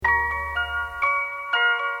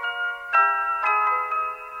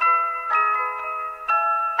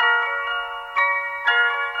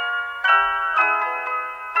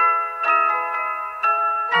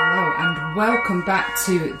welcome back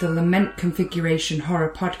to the Lament Configuration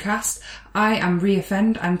Horror Podcast. I am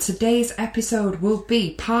Reoffend, and today's episode will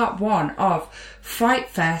be part one of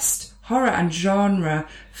FrightFest Horror and Genre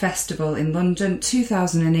Festival in London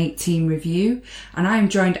 2018 review. And I am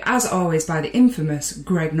joined, as always, by the infamous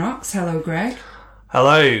Greg Knox. Hello, Greg.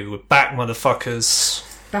 Hello, we're back, motherfuckers.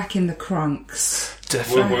 Back in the Cronks.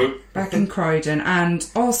 Definitely. Back in Croydon. And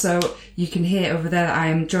also, you can hear over there that I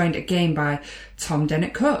am joined again by Tom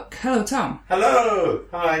Dennett-Cook. Hello, Tom. Hello.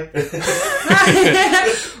 Hi.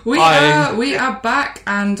 We are back,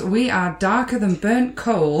 and we are darker than burnt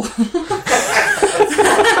coal.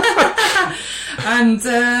 And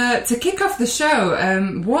to kick off the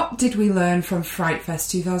show, what did we learn from FrightFest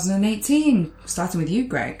 2018? Starting with you,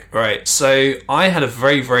 Greg. Right, so I had a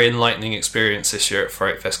very, very enlightening experience this year at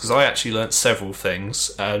FrightFest because I actually learnt several things,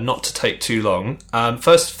 not to take too long.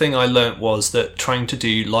 First thing I learnt was that trying to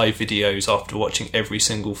do live videos after watching every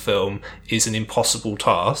single film is an impossible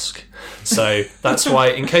task. So that's why,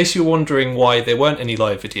 in case you're wondering why there weren't any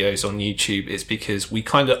live videos on YouTube, it's because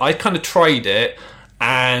I kind of tried it,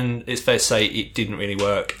 and it's fair to say it didn't really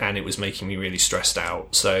work, and it was making me really stressed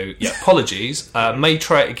out. So, yeah, apologies. May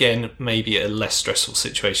try it again, maybe at a less stressful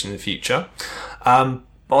situation in the future. But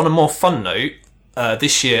on a more fun note,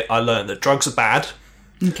 this year I learned that drugs are bad.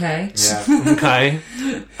 Okay. Yeah. Okay.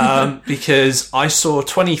 Because I saw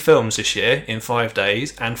 20 films this year in 5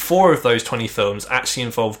 days, and 4 of those 20 films actually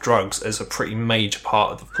involved drugs as a pretty major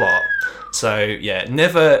part of the plot. So, yeah,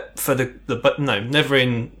 never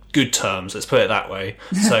in good terms, let's put it that way.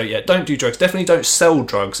 So yeah, don't do drugs. Definitely don't sell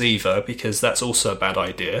drugs either, because that's also a bad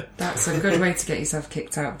idea. That's a good way to get yourself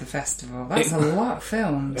kicked out of the festival. That's a lot of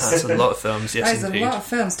films. That's a lot of films, yes, indeed. That is a lot of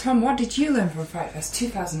films. Tom, what did you learn from FrightFest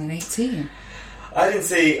 2018? I didn't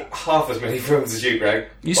see half as many films as you, Greg.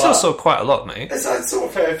 You still saw quite a lot, mate. I saw a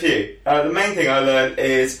fair few. The main thing I learned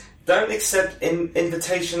is don't accept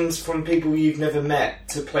invitations from people you've never met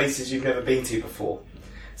to places you've never been to before.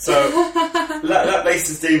 So, that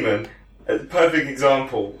Lace's Demon, a perfect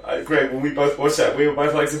example. Greg, when we both watched that, we were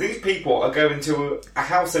both like, so these people are going to a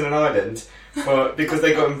house in an island because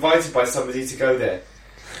they got invited by somebody to go there.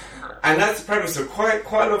 And that's the premise of quite a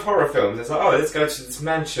lot of horror films. It's like, oh, let's go to this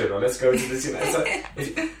mansion, or let's go to this... It's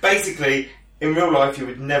like, basically, in real life, you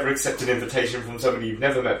would never accept an invitation from somebody you've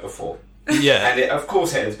never met before. Yeah. And it, of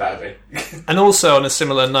course, ends badly. And also, on a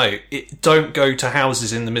similar note, don't go to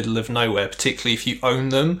houses in the middle of nowhere, particularly if you own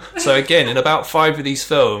them. So again, in about 5 of these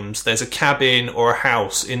films, there's a cabin or a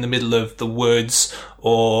house in the middle of the woods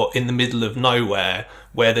or in the middle of nowhere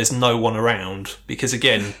where there's no one around. Because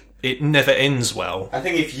again, it never ends well. I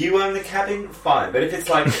think if you own the cabin, fine. But if it's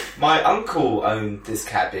like, my uncle owned this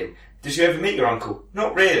cabin, did you ever meet your uncle?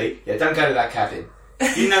 Not really. Yeah, don't go to that cabin.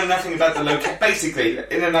 You know nothing about the location. Basically,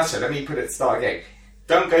 in a nutshell, let me start again.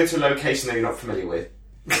 Don't go to a location that you're not familiar with,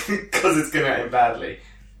 because it's going to end badly.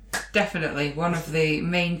 Definitely one of the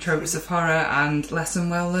main tropes of horror, and lesson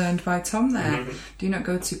well learned by Tom there. Mm-hmm. Do not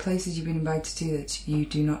go to places you've been invited to that you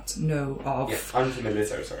do not know of. Yeah, unfamiliar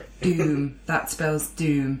territory. Doom. That spells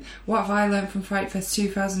doom. What have I learned from FrightFest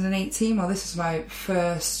 2018? Well, this is my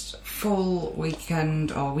first full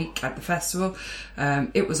weekend or week at the festival.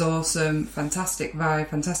 It was awesome. Fantastic vibe,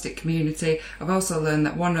 fantastic community. I've also learned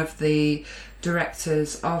that one of the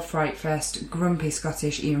directors of FrightFest, grumpy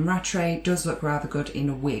Scottish Ian Rattray, does look rather good in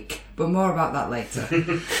a wig, but more about that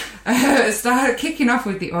later. Started kicking off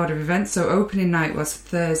with the order of events. So opening night was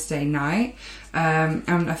Thursday night,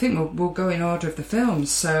 and I think we'll go in order of the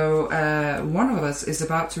films. So one of us is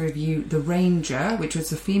about to review The Ranger, which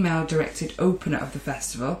was the female-directed opener of the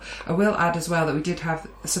festival. I will add as well that we did have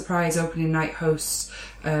a surprise opening night hosts,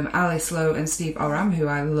 Alice Lowe and Steve Oram, who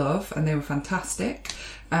I love, and they were fantastic.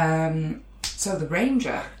 So The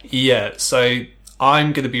Ranger. Yeah, so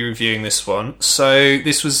I'm going to be reviewing this one. So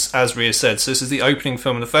this was, as Rhea said, so this is the opening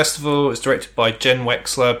film of the festival. It's directed by Jen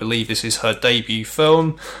Wexler. I believe this is her debut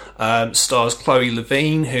film. Stars Chloe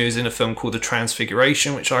Levine, who is in a film called The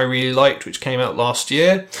Transfiguration, which I really liked, which came out last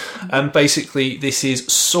year. And basically, this is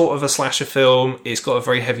sort of a slasher film. It's got a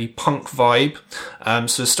very heavy punk vibe.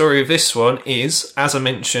 So the story of this one is, as I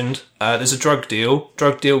mentioned, there's a drug deal.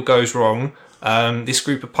 Drug deal goes wrong. This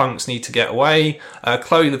group of punks need to get away.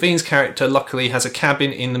 Chloe Levine's character luckily has a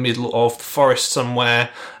cabin in the middle of the forest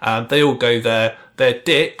somewhere. They all go there. They're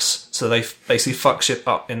dicks, so they basically fuck shit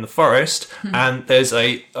up in the forest. And there's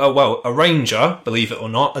a ranger, believe it or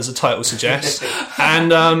not, as the title suggests.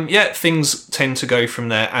 And things tend to go from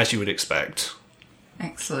there as you would expect.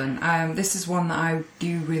 Excellent. This is one that I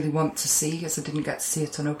do really want to see, because I didn't get to see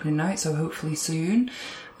it on opening night, so hopefully soon.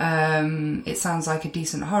 It sounds like a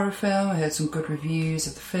decent horror film. I heard some good reviews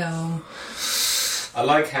of the film. I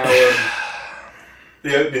like how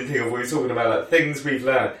the opening thing of we were talking about like things we've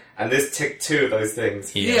learned, and this ticked 2 of those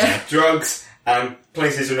things. Yeah. Drugs and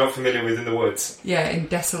places you're not familiar with in the woods. Yeah, in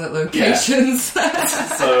desolate locations. Yeah.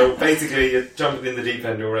 So basically you're jumping in the deep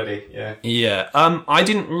end already, yeah. Yeah. I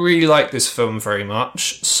didn't really like this film very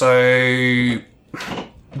much, so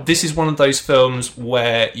this is one of those films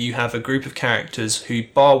where you have a group of characters who,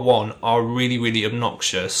 bar one, are really, really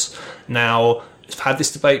obnoxious. Now, I've had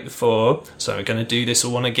this debate before, so I'm going to do this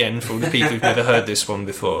one again for all the people who've never heard this one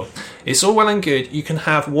before. It's all well and good. You can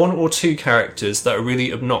have 1 or 2 characters that are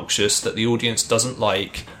really obnoxious that the audience doesn't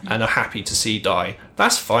like and are happy to see die.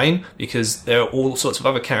 That's fine, because there are all sorts of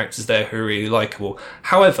other characters there who are really likeable.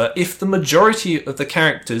 However, if the majority of the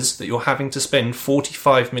characters that you're having to spend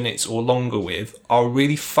 45 minutes or longer with are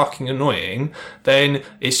really fucking annoying, then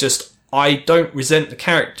it's just... I don't resent the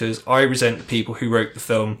characters, I resent the people who wrote the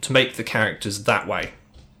film to make the characters that way.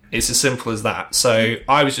 It's as simple as that. So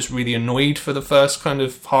I was just really annoyed for the first kind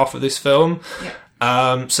of half of this film.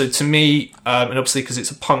 Yeah. So to me, and obviously because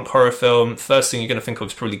it's a punk horror film, the first thing you're going to think of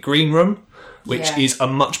is probably Green Room, which is a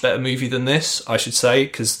much better movie than this, I should say,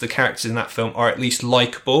 because the characters in that film are at least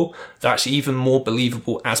likeable. They're actually even more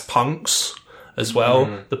believable as punks as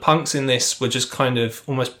well. The punks in this were just kind of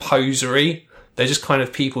almost posery. They're just kind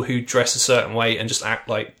of people who dress a certain way and just act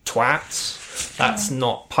like twats. That's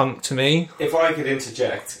not punk to me. If I could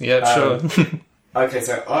interject. Yeah, sure. Okay,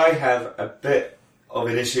 so I have a bit of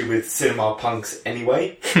an issue with cinema punks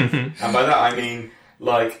anyway. And by that I mean,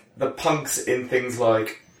 like, the punks in things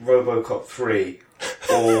like RoboCop 3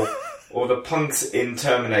 or the punks in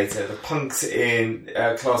Terminator, the punks in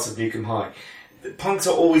Class of Nukem High. The punks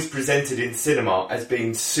are always presented in cinema as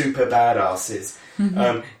being super badasses.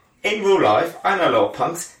 In real life, I know a lot of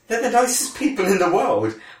punks. They're the nicest people in the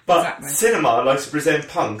world. But cinema likes to present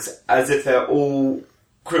punks as if they're all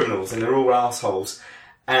criminals and they're all assholes.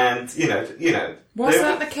 And, you know... Was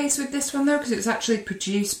that the case with this one, though? Because it was actually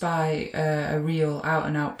produced by a real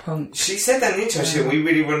out-and-out punk. She said that in the intro, we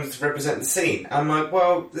really wanted to represent the scene. I'm like,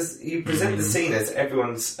 well, you present the scene as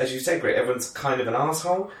everyone's, as you said, Greg, everyone's kind of an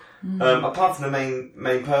asshole. Apart from the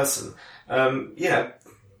main person. You know...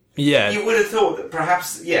 Yeah. You would have thought that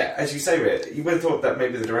perhaps, as you say, Rick, you would have thought that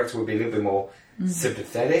maybe the director would be a little bit more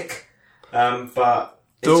sympathetic, but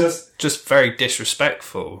it's just very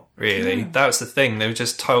disrespectful, really. Yeah. That was the thing. They were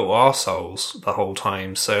just total arseholes the whole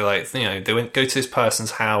time. So, like, you know, they go to this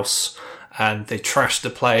person's house and they trashed the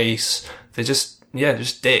place. They're just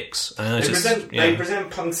dicks. And they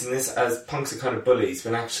present punks in this as punks are kind of bullies,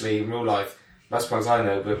 when actually, in real life, most punks I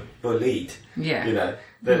know were bullied. Yeah. You know,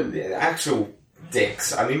 the actual...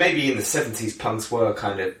 dicks. I mean, maybe in the 70s punks were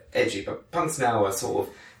kind of edgy, but punks now are sort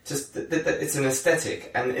of just... it's an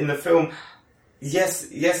aesthetic. And in the film, yes,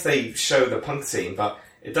 they show the punk scene, but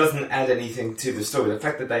it doesn't add anything to the story. The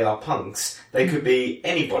fact that they are punks, they could be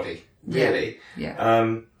anybody, really.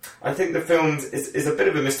 Yeah. I think the film is a bit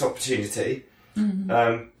of a missed opportunity,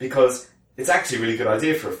 because it's actually a really good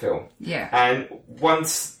idea for a film. Yeah. And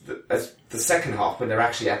once the second half, when they're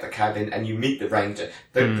actually at the cabin and you meet the ranger,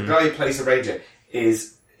 the guy who plays the ranger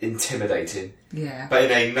is intimidating. Yeah. But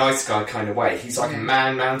in a nice guy kind of way. He's like a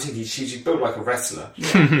man mountain. He's built like a wrestler.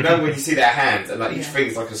 Yeah. You know, when you see their hands and like each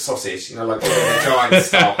finger's like a sausage, you know, like the giant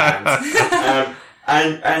style hands.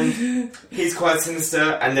 And he's quite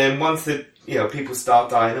sinister. And then once people start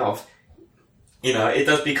dying off, you know, it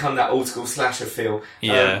does become that old school slasher feel.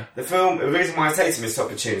 Yeah. The film, the reason why I say it's a missed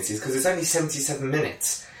opportunity is because it's only 77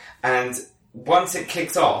 minutes. And once it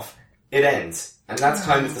kicks off, it ends. And that's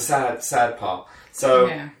kind of the sad part. So,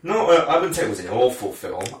 I wouldn't say it was an awful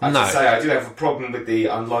film. I'd just say I do have a problem with the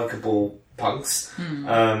unlikable punks.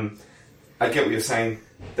 I get what you're saying.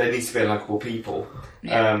 There needs to be unlikable people.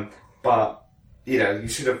 Yeah. But, you know, you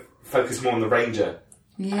should have focused more on the ranger.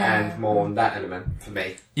 And more on that element for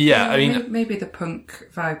me. Yeah, I mean... Maybe the punk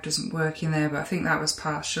vibe doesn't work in there, but I think that was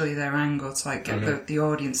partially their angle to like get the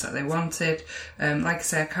audience that they wanted. Like I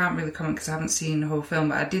say, I can't really comment because I haven't seen the whole film,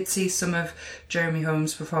 but I did see some of Jeremy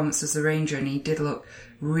Holmes' performance as the ranger, and he did look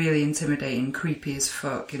really intimidating, creepy as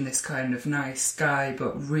fuck in this kind of nice guy,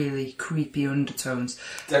 but really creepy undertones.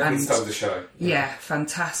 Definitely stole the show. Yeah,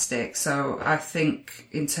 fantastic. So I think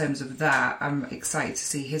in terms of that, I'm excited to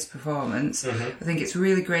see his performance. I think it's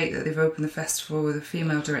really great that they've opened the festival with a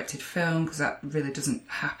female-directed film, because that really doesn't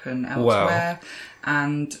happen elsewhere. Wow.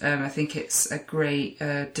 And I think it's a great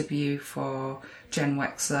debut for Jen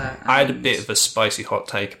Wexler. I had a bit of a spicy hot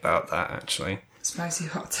take about that, actually. Spicy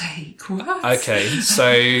hot take. What? Okay,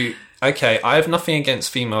 I have nothing against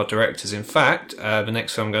female directors. In fact, the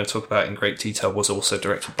next film I'm going to talk about in great detail was also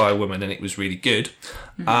directed by a woman, and it was really good.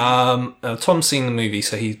 Tom's seen the movie,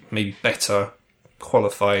 so he may be better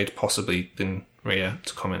qualified, possibly, than Rhea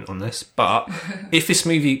to comment on this, but if this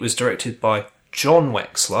movie was directed by John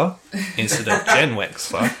Wexler instead of Jen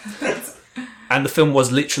Wexler, and the film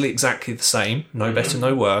was literally exactly the same, no better,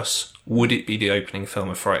 no worse, would it be the opening film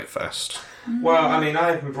of FrightFest? Well, I mean,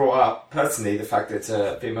 I haven't brought up, personally, the fact that it's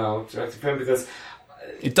a female-directed film because...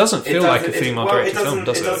 It doesn't feel like a female-directed film,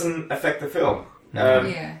 does it? It doesn't affect the film.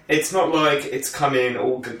 It's not like it's come in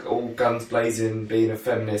all guns blazing, being a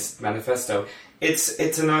feminist manifesto. It's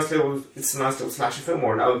a nice little slasher film,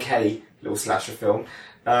 or an okay little slasher film,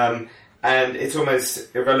 and it's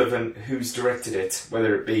almost irrelevant who's directed it,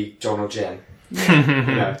 whether it be John or Jen. You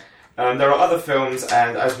know, there are other films,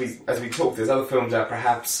 and as we talk, there's other films that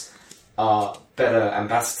perhaps are better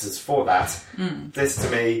ambassadors for that. This, to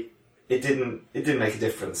me, it didn't make a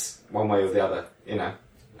difference one way or the other. You know.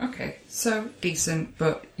 Okay, so decent,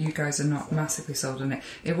 but you guys are not massively sold on it.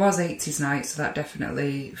 It was 80s night, so that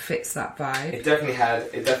definitely fits that vibe. It definitely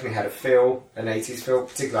had a feel, an 80s feel,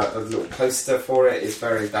 particularly like the little poster for it is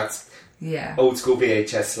that's old school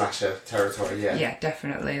VHS slasher territory. Yeah,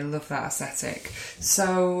 definitely. I love that aesthetic.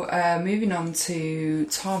 So, moving on to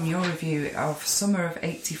Tom, your review of Summer of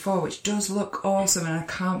 '84, which does look awesome, and I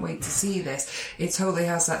can't wait to see this. It totally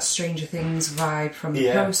has that Stranger Things vibe from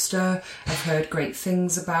the poster. I've heard great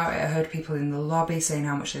things about it. I heard people in the lobby saying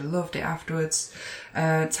how much they loved it afterwards.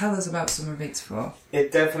 Tell us about Summer of '84.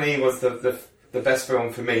 It definitely was the best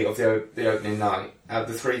film for me of the opening night. Out of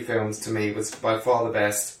the three films, to me, was by far the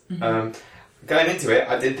best. Going into it,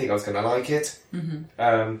 I didn't think I was going to like it,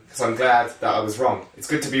 because I'm glad that I was wrong. It's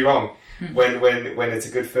good to be wrong when it's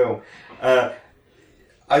a good film. I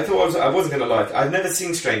thought I wasn't going to like it. I'd never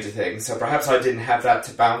seen Stranger Things, so perhaps I didn't have that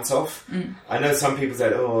to bounce off. I know some people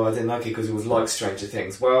said, "Oh, I didn't like it because it was like Stranger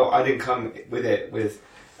Things." Well, I didn't come with it with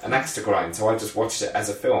an axe to grind, so I just watched it as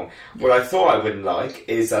a film. What I thought I wouldn't like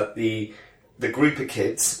is that the group of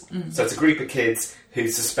kids, so it's a group of kids who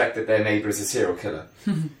suspect that their neighbour is a serial killer.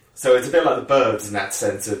 So it's a bit like The Burbs in that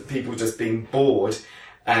sense of people just being bored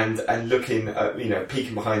and looking at,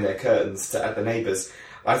 peeking behind their curtains at the neighbours.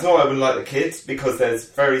 I thought I wouldn't like the kids because there's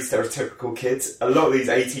very stereotypical kids. A lot of these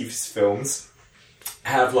 80s films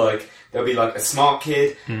have there'll be a smart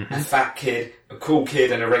kid, a fat kid, a cool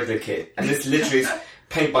kid and a regular kid. And this literally is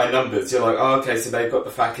paint by numbers. You're like, oh, okay, so they've got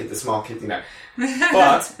the fat kid, the smart kid,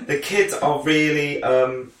 But the kids are really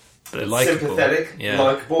sympathetic,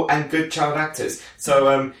 likeable, and good child actors. So,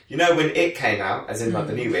 when It came out, as in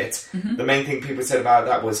the new It, the main thing people said about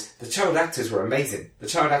that was the child actors were amazing. The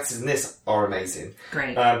child actors in this are amazing.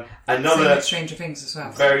 Great. Same with Stranger Things as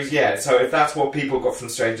well. So if that's what people got from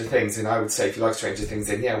Stranger Things, then I would say if you like Stranger Things,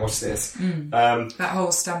 then watch this. That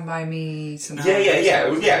whole Stand By Me tonight.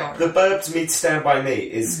 Yeah. The Burbs meets Stand By Me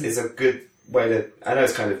is a good way to. I know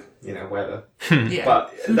it's kind of whatever,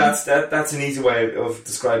 but that's an easy way of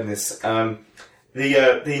describing this. The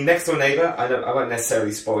next door neighbour, I won't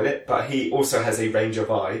necessarily spoil it, but he also has a Ranger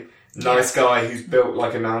vibe. Nice guy who's built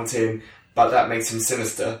like a mountain, but that makes him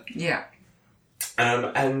sinister. Yeah. I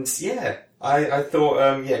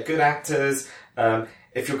thought, good actors.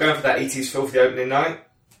 If you're going for that 80s feel for the opening night,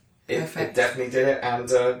 it definitely did it. And,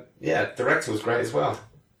 director was great as well.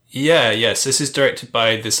 Yes, this is directed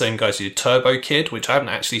by the same guys who did Turbo Kid, which I haven't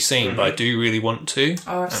actually seen, but I do really want to.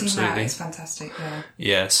 Oh, I've seen that. It's fantastic,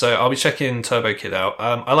 Yeah, so I'll be checking Turbo Kid out.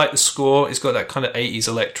 I like the score. It's got that kind of 80s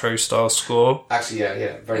electro-style score. Actually,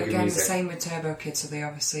 very good music. The same with Turbo Kid, so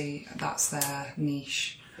that's their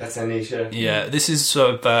niche. That's their niche, Yeah, this is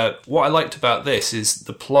sort of... what I liked about this is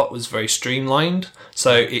the plot was very streamlined,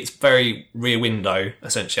 so it's very Rear Window,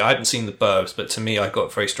 essentially. I hadn't seen The Burbs, but to me, I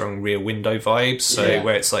got very strong Rear Window vibes, so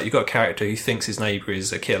where it's like you've got a character who thinks his neighbour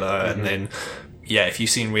is a killer, and then... if you've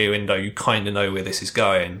seen Rear Window, you kind of know where this is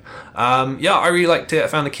going. I really liked it. I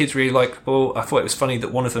found the kids really likeable. I thought it was funny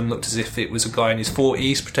that one of them looked as if it was a guy in his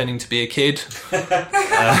 40s pretending to be a kid.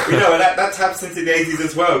 That taps into the 80s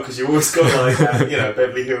as well, because you always got that,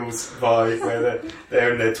 Beverly Hills vibe where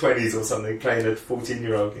they're in their 20s or something playing a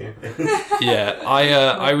 14-year-old.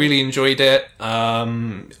 I really enjoyed it.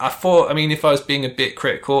 I thought, if I was being a bit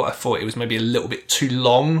critical, I thought it was maybe a little bit too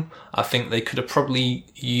long. I think they could have probably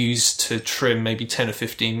used to trim maybe 10 or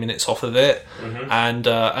 15 minutes off of it. And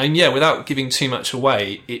without giving too much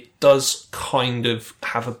away, it does kind of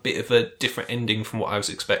have a bit of a different ending from what I was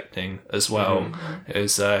expecting as well. It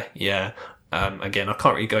was, again, I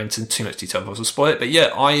can't really go into too much detail if I was to spoil it, but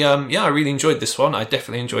I really enjoyed this one. I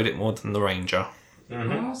definitely enjoyed it more than The Ranger.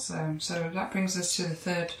 Awesome. So that brings us to the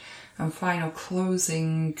third and final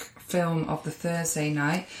closing film of the Thursday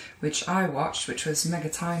night, which I watched, which was Mega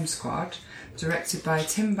Time Squad, directed by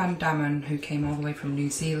Tim Van Damme, who came all the way from New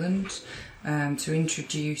Zealand to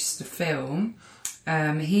introduce the film.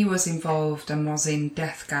 He was involved and was in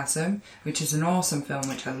Deathgasm, which is an awesome film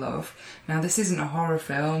which I love. Now, this isn't a horror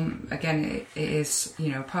film. Again, it is,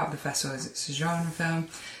 part of the festival is it's a genre film.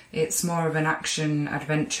 It's more of an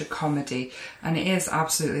action-adventure comedy, and it is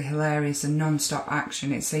absolutely hilarious and non-stop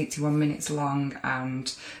action. It's 81 minutes long,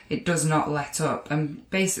 and it does not let up. And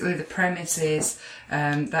basically the premise is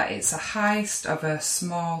that it's a heist of a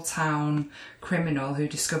small-town criminal who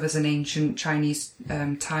discovers an ancient Chinese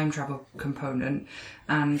time travel component,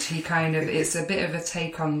 and he it's a bit of a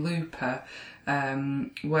take on Looper,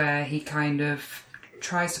 where he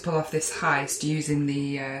tries to pull off this heist using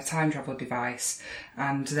the time travel device,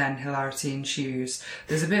 and then hilarity ensues.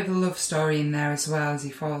 There's a bit of a love story in there as well, as he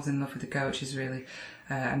falls in love with the girl, which is really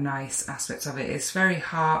a nice aspect of it. It's very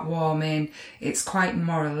heartwarming, it's quite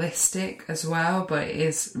moralistic as well, but it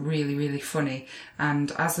is really, really funny.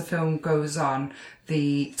 And as the film goes on,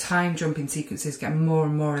 the time jumping sequences get more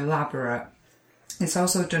and more elaborate. It's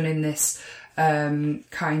also done in this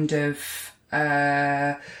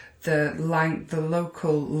the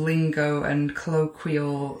local lingo and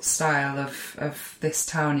colloquial style of this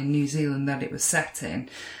town in New Zealand that it was set in,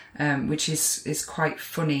 which is quite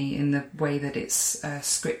funny in the way that it's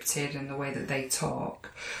scripted and the way that they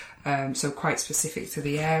talk. So quite specific to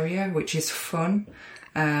the area, which is fun.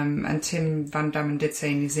 And Tim Van Damme did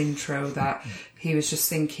say in his intro that he was just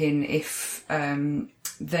thinking if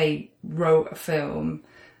they wrote a film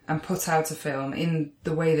and put out a film in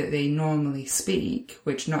the way that they normally speak,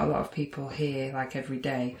 which not a lot of people hear like every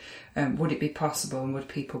day, would it be possible and would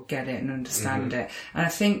people get it and understand it? And I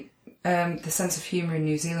think the sense of humour in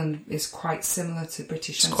New Zealand is quite similar to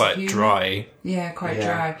British sense of humour. It's quite dry. Yeah, quite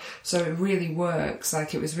dry. So it really works.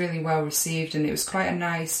 Like, it was really well received, and it was quite a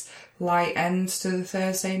nice light end to the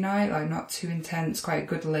Thursday night, like not too intense, quite a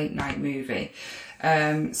good late night movie.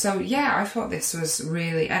 So yeah, I thought this was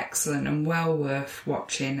really excellent and well worth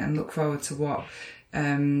watching, and look forward to what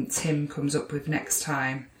Tim comes up with next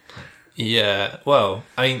time. Yeah, well,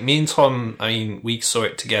 me and Tom, we saw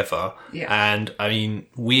it together, and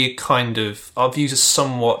we're our views are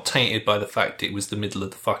somewhat tainted by the fact it was the middle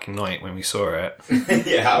of the fucking night when we saw it.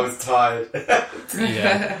 Yeah, I was tired.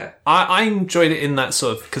 Yeah, I enjoyed it in that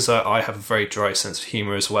sort of, because I have a very dry sense of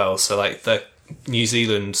humour as well, so like the New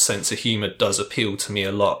Zealand sense of humour does appeal to me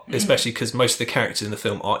a lot, especially because most of the characters in the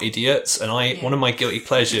film are idiots, and one of my guilty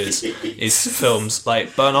pleasures is films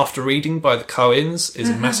like Burn After Reading by the Coens is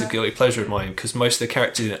a massive guilty pleasure of mine, because most of the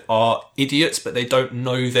characters in it are idiots, but they don't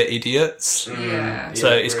know they're idiots. So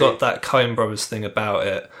it's got that Coen Brothers thing about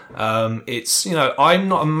it. It's, I'm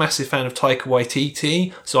not a massive fan of Taika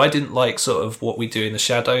Waititi, so I didn't like sort of What We Do in the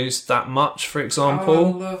Shadows that much, for example.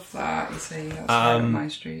 Oh, I love that. You see, that's right up my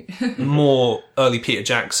street. More early Peter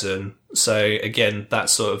Jackson, so again,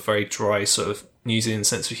 that sort of very dry sort of New Zealand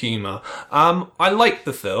sense of humour. I liked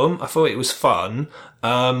the film, I thought it was fun.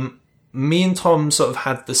 Me and Tom sort of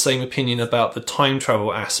had the same opinion about the time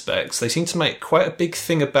travel aspects. They seem to make quite a big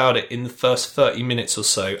thing about it in the first 30 minutes or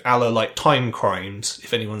so, a la like Time Crimes,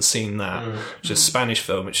 if anyone's seen that, which is a Spanish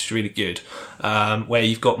film, which is really good, where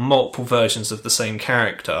you've got multiple versions of the same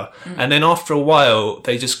character. And then after a while,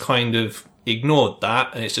 they just kind of ignored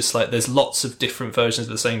that, and it's just like there's lots of different versions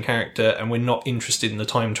of the same character, and we're not interested in the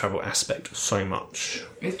time travel aspect so much.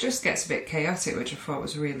 It just gets a bit chaotic, which I thought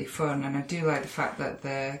was really fun, and I do like the fact that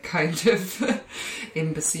they're kind of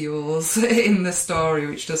imbeciles in the story,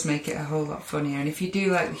 which does make it a whole lot funnier. And if you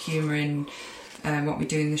do like the humour in What We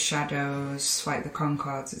Do in the Shadows, Flight of the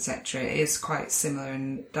Conchords, etc., it is quite similar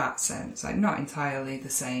in that sense. Like, not entirely the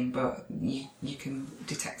same, but you can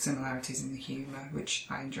detect similarities in the humour, which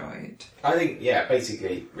I enjoyed. I think,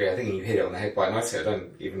 basically, I think you hit it on the head quite nicely. I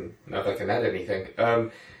don't even know if I can add anything.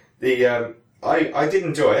 I did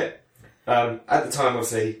enjoy it. At the time,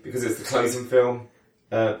 obviously, because it's the closing film,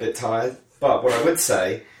 a bit tired. But what I would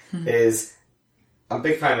say is, I'm a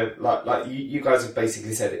big fan of, like you guys have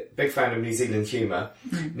basically said it, big fan of New Zealand humour.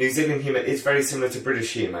 New Zealand humour is very similar to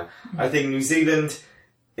British humour. I think New Zealand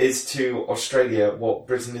is to Australia what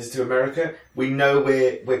Britain is to America. We know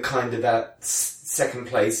we're kind of that second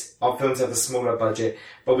place. Our films have a smaller budget,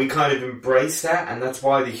 but we kind of embrace that, and that's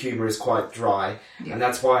why the humour is quite dry, and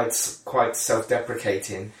that's why it's quite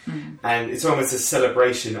self-deprecating, and it's almost a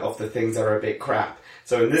celebration of the things that are a bit crap.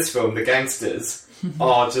 So in this film, the gangsters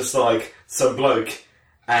are just like some bloke,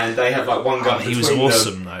 and they have like one gun between them. He was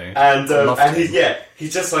awesome though. And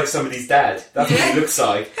he's just like somebody's dad. That's what he looks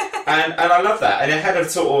like. And I love that. And it had a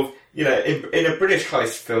sort of, in a British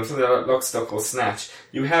heist film, something like Lock, Stock or Snatch,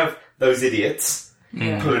 you have those idiots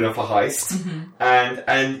pulling off a heist,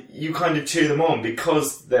 and you kind of cheer them on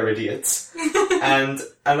because they're idiots. and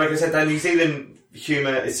like I said, that New Zealand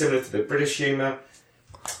humour is similar to the British humour.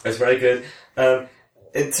 It's very good.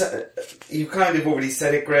 You kind of already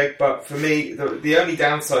said it, Greg, but for me, the only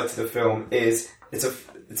downside to the film is it's a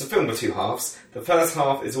film with two halves. The first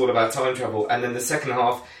half is all about time travel, and then the second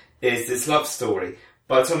half is this love story.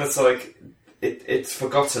 But it's almost like it's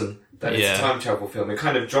forgotten that it's a time travel film. It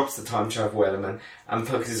kind of drops the time travel element and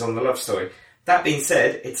focuses on the love story. That being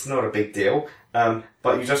said, it's not a big deal,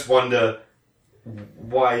 but you just wonder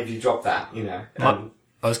why have you dropped that, you know?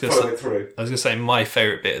 I was going to say my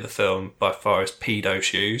favourite bit of the film by far is pedo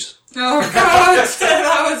shoes. Oh God,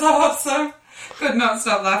 that was awesome. Could not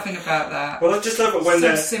stop laughing about that. Well, I just love it when so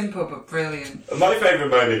they're simple but brilliant. My favourite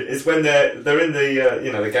moment is when they're in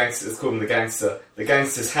the the gangster. Let's call him the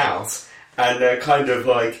gangster's house, and they're kind of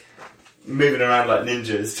like moving around like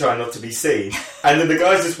ninjas, trying not to be seen. And then the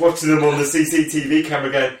guy's just watching them on the CCTV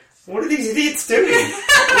camera, going, "What are these idiots doing?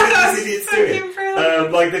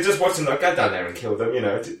 Like they're just watching, like, go down there and kill them, you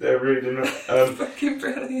know. They're really not. Fucking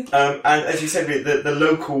brilliant. And as you said, the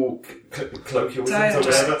local colloquialisms or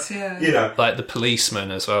whatever, you know, like the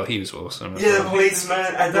policeman as well. He was awesome. The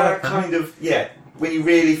policeman, and that kind of when you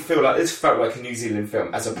really feel like this felt like a New Zealand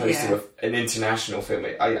film as opposed to an international film.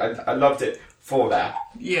 I loved it for that.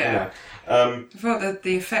 Yeah. You know. I thought that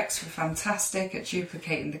the effects were fantastic at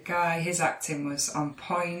duplicating the guy. His acting was on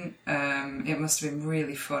point. It must have been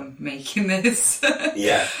really fun making this.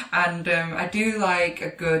 Yeah. And I do like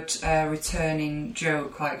a good returning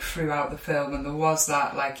joke like throughout the film, and there was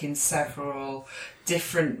that like in several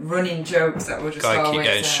different running jokes that were just guy always keep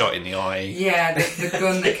getting shot in the eye. Yeah, the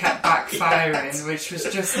gun that kept backfiring, which was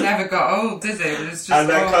just never got old, did it? It was just and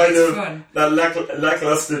that always kind of fun. That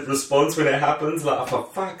lackluster response when it happens, like, oh, for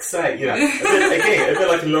fuck's sake, you know. A bit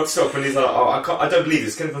like in Lock, Stock when he's like, oh, I don't believe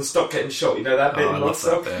this. Can everyone stop getting shot? You know that bit in Lock,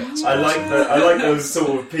 Stock? I like those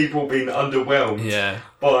sort of people being underwhelmed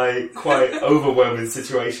by quite overwhelming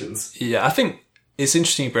situations. Yeah, I think it's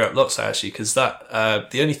interesting you brought up Lockstock actually, because that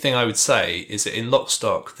the only thing I would say is that in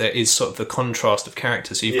Lockstock there is sort of the contrast of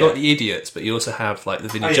characters. So you've got the idiots, but you also have like the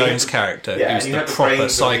Vinnie Jones character, who's the proper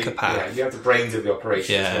psychopath. You have the brains of the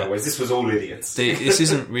operation as well, whereas this was all idiots. This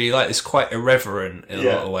isn't really like, it's quite irreverent in a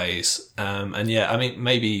lot of ways. And I mean,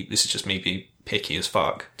 maybe this is just me being picky as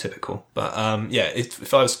fuck, typical. But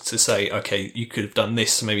if I was to say, okay, you could have done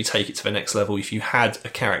this to maybe take it to the next level if you had a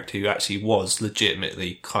character who actually was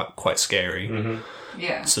legitimately quite scary. Mm-hmm.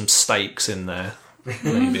 Some stakes in there,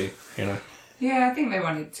 maybe, you know. Yeah, I think they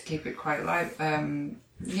wanted to keep it quite light.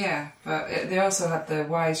 But they also had the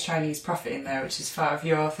wise Chinese prophet in there, which is part of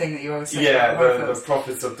your thing that you always say. Yeah, the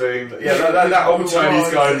prophets of doing. That old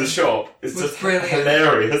Chinese guy in the shop is just brilliant.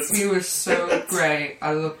 Hilarious. He was so great.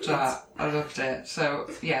 I loved that. I loved it. So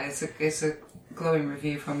yeah, it's a glowing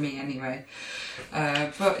review from me anyway.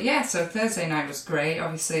 But yeah, so Thursday night was great.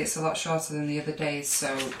 Obviously, it's a lot shorter than the other days,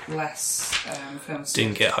 so less films.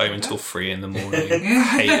 Didn't get home until 3 in the morning.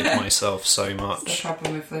 Hated myself so much. That's the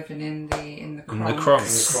problem with living in the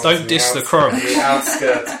Bronx. Don't diss the Bronx. The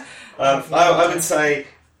outskirts. I would say,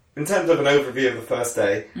 in terms of an overview of the first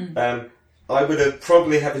day, I would have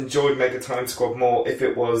probably have enjoyed Mega Time Squad more if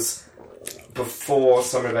it was before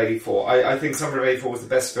Summer of '84. I think Summer of '84 was the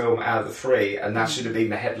best film out of the 3, and that should have been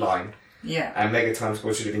the headline. Yeah. And Mega Time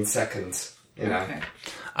Squad should have been second, you know. Okay.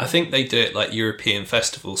 I think they do it like European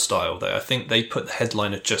festival style, though. I think they put the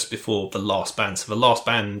headliner just before the last band. So the last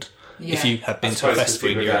band, if you have been to a festival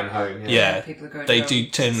in Europe, they do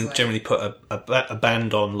generally put a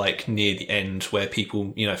band on like near the end where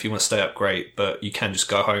people, you know, if you want to stay up, great, but you can just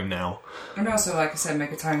go home now. And also, like I said,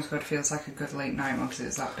 Mega Time Squad feels like a good late night one because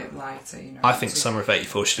it's that bit lighter, you know. I think Summer of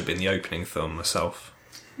 '84 should have been the opening film myself.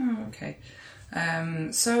 Oh, okay.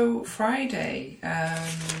 So Friday,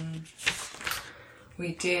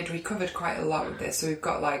 we covered quite a lot with this, so we've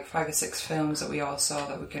got like 5 or 6 films that we all saw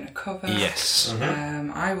that we're going to cover. Yes.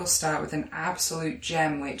 I will start with an absolute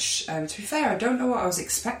gem, which, to be fair, I don't know what I was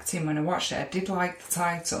expecting when I watched it. I did like the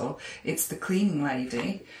title. It's The Cleaning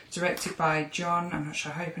Lady, directed by John, I'm not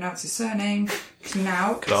sure how you pronounce his surname,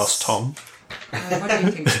 Knaut. Could ask Tom. What do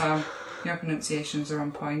you think, Tom? Your pronunciations are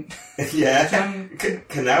on point. Yeah.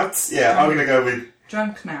 Knaut? Yeah, I'm going to go with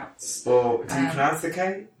John Knaut. Or do you pronounce the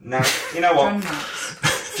K? No. You know what?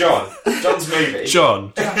 John. John's movie.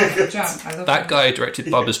 John. I love that guy directed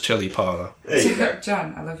Bubba's Chili Parlour. There you go.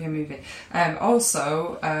 John, I love your movie.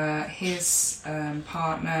 Also, his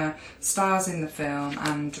partner stars in the film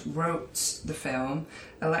and wrote the film,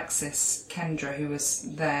 Alexis Kendra, who was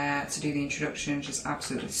there to do the introduction. She's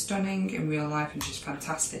absolutely stunning in real life and she's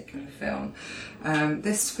fantastic in the film.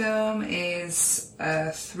 This film is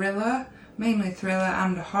a thriller, mainly thriller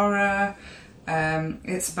and horror.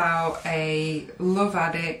 It's about a love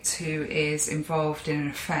addict who is involved in an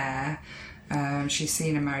affair She's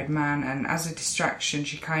seeing a married man, and as a distraction,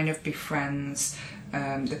 she kind of befriends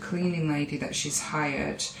the cleaning lady that she's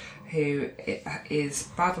hired, who is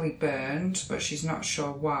badly burned, but she's not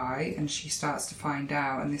sure why, and she starts to find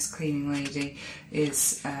out, and this cleaning lady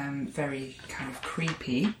is very kind of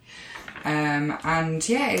creepy. And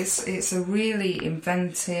yeah, it's a really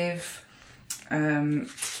inventive,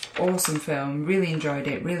 awesome film. Really enjoyed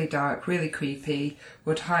it. Really dark, really creepy.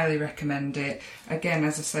 Would highly recommend it. Again,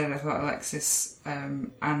 as I said, I thought Alexis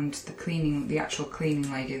and the actual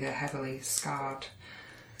cleaning lady, the heavily scarred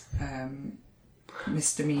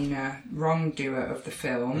misdemeanor wrongdoer of the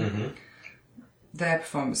film, their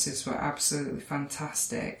performances were absolutely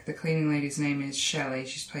fantastic. The cleaning lady's name is Shelley.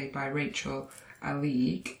 She's played by Rachel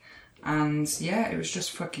Alig. And yeah, it was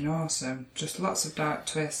just fucking awesome. Just lots of dark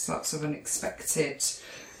twists, lots of unexpected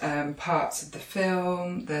parts of the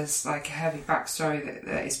film. There's like a heavy backstory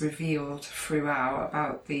that is revealed throughout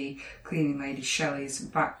about the cleaning lady Shelley's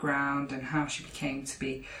background and how she became to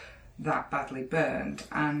be that badly burned.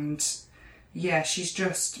 And yeah, she's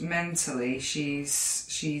just mentally,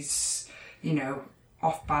 she's you know,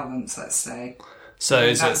 off balance, let's say.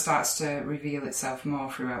 So that starts to reveal itself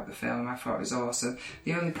more throughout the film. I thought it was awesome.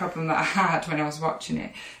 The only problem that I had when I was watching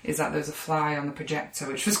it is that there was a fly on the projector,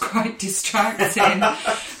 which was quite distracting.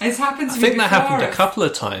 It's happened to me before. I think that happened a couple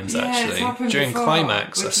of times, actually. During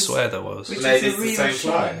climax, I swear there was. Maybe it's the same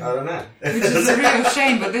fly. I don't know. Which is a real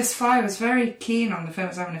shame, but this fly was very keen on the film. It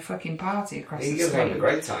was having a fucking party across the screen. He was having a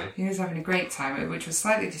great time. He was having a great time, which was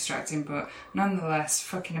slightly distracting, but nonetheless,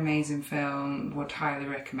 fucking amazing film. Would highly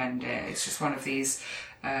recommend it. It's just one of these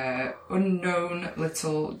unknown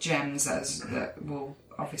little gems that will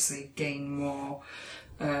obviously gain more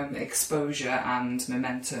exposure and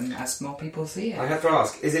momentum as more people see it. I have to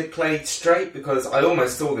ask, is it played straight? Because I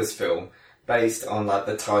almost saw this film based on like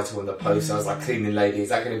the title and the poster. I was like, cleaning lady, is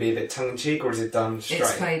that going to be a bit tongue-in-cheek, or is it done straight?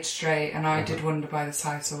 It's played straight, and I did wonder by the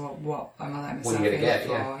title, what am I letting myself in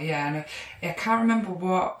for? Yeah, and I can't remember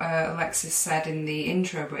what Alexis said in the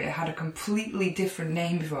intro, but it had a completely different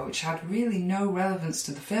name before, which had really no relevance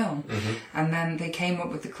to the film. And then they came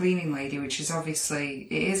up with the cleaning lady, which is obviously,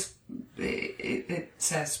 it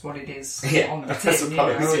says what it is on the tin,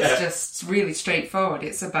 It's just really straightforward.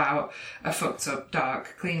 It's about a fucked up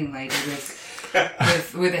dark cleaning lady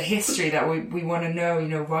with a history that we want to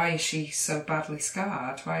know, why is she so badly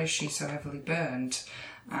scarred, why is she so heavily burned,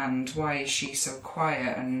 and why is she so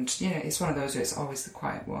quiet? And it's one of those where it's always the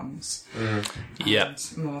quiet ones.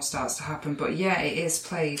 And more starts to happen, but yeah, it is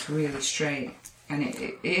played really straight, and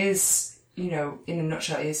it is, in a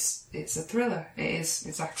nutshell, it's a thriller. It is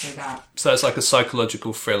exactly that. So it's like a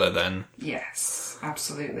psychological thriller then? Yes,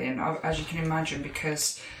 absolutely. And as you can imagine,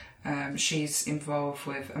 because she's involved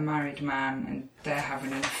with a married man and they're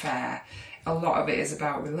having an affair, a lot of it is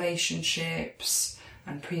about relationships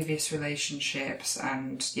and previous relationships.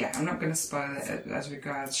 And yeah, I'm not going to spoil it as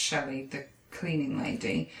regards Shelley, the cleaning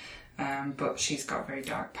lady, but she's got a very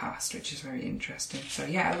dark past, which is very interesting. So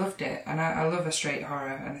yeah, I loved it, and I love a straight horror,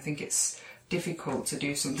 and I think it's difficult to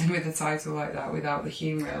do something with a title like that without the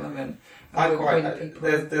humour element.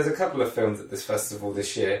 There's a couple of films at this festival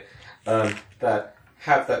this year that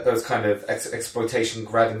have those kind of exploitation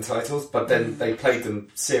grabbing titles, but then they played them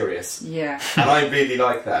serious. Yeah. And I really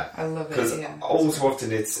like that. I love it, because all too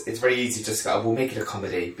often it's very easy just to go, we'll make it a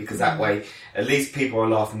comedy, because that way at least people are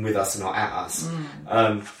laughing with us and not at us.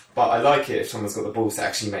 But I like it if someone's got the balls to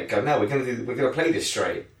actually go, no, we're going to play this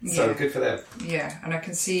straight. So good for them. Yeah, and I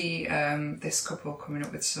can see this couple coming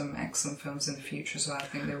up with some excellent films in the future as well. I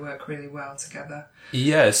think they work really well together.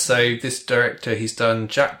 Yeah, so this director, he's done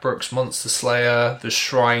Jack Brooks' Monster Slayer, The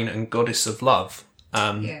Shrine, and Goddess of Love.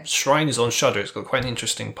 Shrine is on Shudder. It's got quite an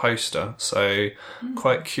interesting poster, so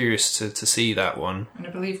quite curious to see that one. And I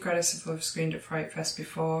believe Goddess of Love screened at FrightFest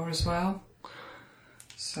before as well.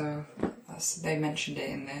 So they mentioned it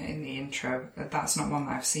in the intro. That's not one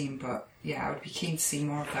that I've seen, but yeah, I would be keen to see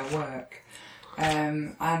more of their work.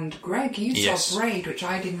 And Greg, you saw Braid, which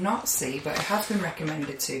I did not see, but it has been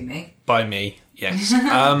recommended to me. By me, yes.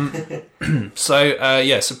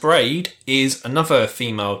 So Braid is another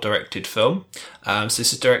female-directed film. So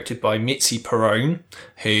this is directed by Mitzi Perrone,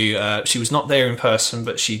 who she was not there in person,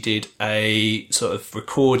 but she did a sort of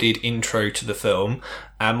recorded intro to the film.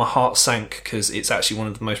 And my heart sank because it's actually one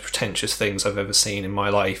of the most pretentious things I've ever seen in my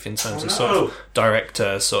life in terms of sort of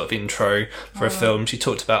director sort of intro for a film. She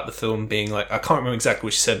talked about the film being like, I can't remember exactly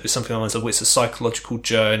what she said, but something along the lines of, it's a psychological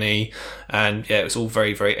journey. And yeah, it was all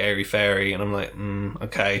very, very airy-fairy. And I'm like, like,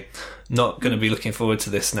 okay, not going to be looking forward to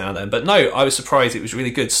this now then. But no, I was surprised it was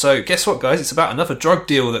really good. So guess what, guys? It's about another drug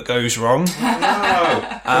deal that goes wrong.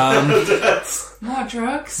 More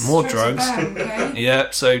drugs. More drugs. Okay. Yeah,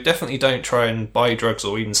 so definitely don't try and buy drugs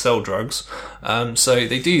or even sell drugs. So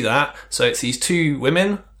they do that. So it's these two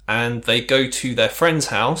women, and they go to their friend's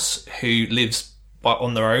house who lives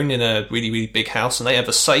on their own in a really, really big house, and they have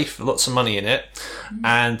a safe with lots of money in it,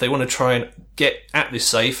 and they want to try and get at this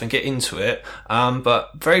safe and get into it.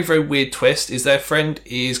 But very, very weird twist is their friend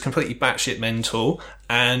is completely batshit mental,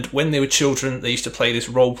 and when they were children, they used to play this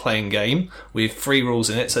role-playing game with 3 rules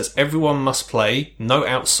in it. It says everyone must play, no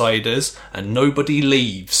outsiders, and nobody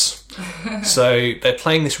leaves. So they're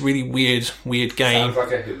playing this really weird game. Sounds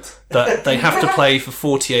like a hoot. That they have to play for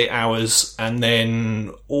 48 hours, and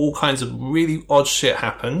then all kinds of really odd shit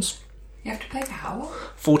happens. You have to play for how long?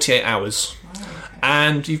 48 hours. Oh, okay.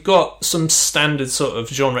 And you've got some standard sort of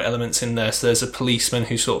genre elements in there. So there's a policeman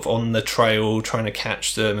who's sort of on the trail trying to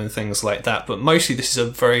catch them and things like that. But mostly this is a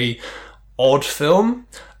very odd film.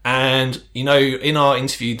 And, you know, in our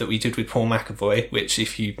interview that we did with Paul McAvoy, which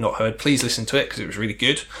if you've not heard, please listen to it because it was really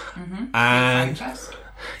good. And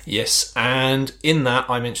yes, and in that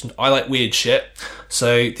I mentioned I like weird shit.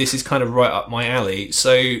 So this is kind of right up my alley.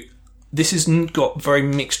 So this has got very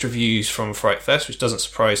mixed reviews from FrightFest, which doesn't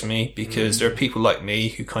surprise me because there are people like me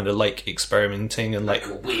who kind of like experimenting and like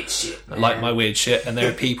weird shit, man. like my weird shit, and there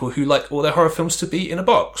are people who like all their horror films to be in a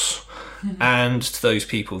box. And to those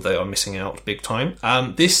people, they are missing out big time.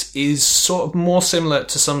 This is sort of more similar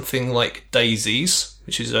to something like Daisies,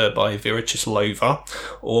 which is by Vera Chislova,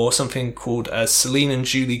 or something called Celine and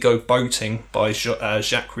Julie Go Boating by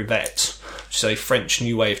Jacques Rivette, which is a French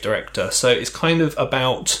new wave director. So it's kind of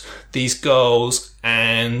about these girls,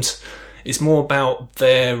 and it's more about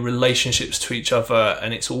their relationships to each other,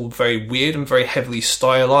 and it's all very weird and very heavily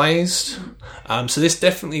stylized. So this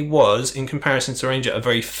definitely was, in comparison to Ranger, a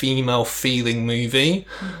very female-feeling movie.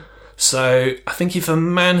 So I think if a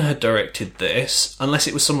man had directed this, unless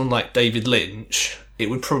it was someone like David Lynch, it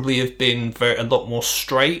would probably have been a lot more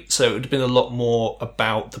straight. So it would have been a lot more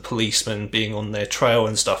about the policemen being on their trail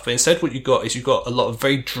and stuff. But instead what you've got a lot of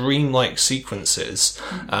very dreamlike sequences.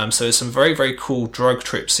 So there's some very, very cool drug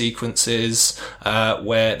trip sequences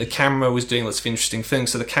where the camera was doing lots of interesting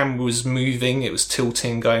things. So the camera was moving, it was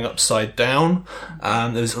tilting, going upside down.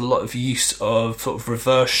 There was a lot of use of sort of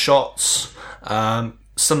reverse shots.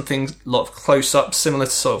 Something, a lot of close-ups, similar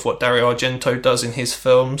to sort of what Dario Argento does in his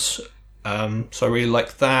films. So I really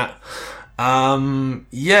like that.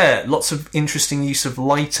 Lots of interesting use of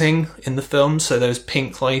lighting in the film. So there was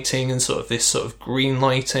pink lighting and sort of this sort of green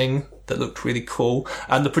lighting that looked really cool.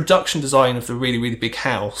 And the production design of the really, really big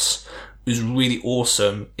house was really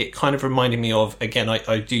awesome. It kind of reminded me of, again,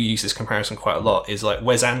 I do use this comparison quite a lot, is like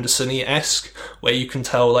Wes Anderson-esque, where you can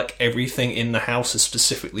tell like everything in the house has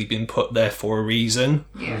specifically been put there for a reason.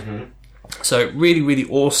 Yeah. So really, really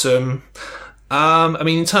awesome.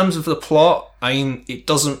 In terms of the plot, it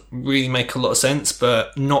doesn't really make a lot of sense,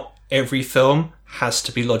 but not every film has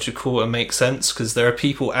to be logical and make sense, because there are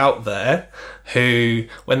people out there who,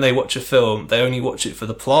 when they watch a film, they only watch it for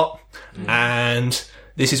the plot. And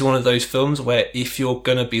this is one of those films where if you're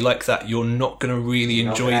going to be like that, you're not going to really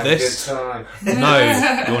enjoy this.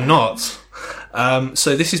 No, you're not.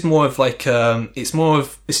 So this is more of like, this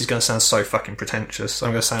is going to sound so fucking pretentious.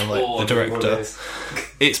 I'm going to sound like the director.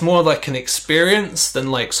 It's more like an experience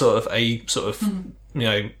than like sort of a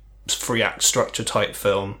free act structure type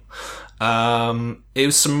film. It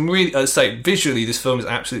was some really, I'd say visually this film is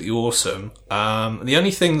absolutely awesome. The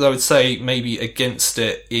only thing that I would say maybe against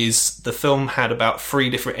it is the film had about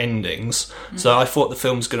 3 different endings. So I thought the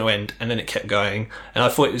film was going to end and then it kept going, and I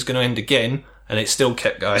thought it was going to end again and it still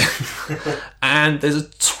kept going. And there's a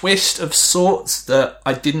twist of sorts that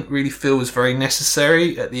I didn't really feel was very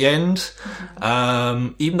necessary at the end.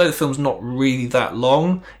 Even though the film's not really that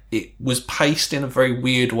long, it was paced in a very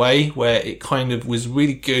weird way where it kind of was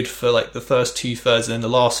really good for like the first 2/3, and then the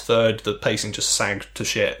last third, the pacing just sagged to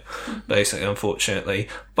shit, basically, unfortunately.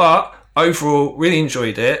 But overall, really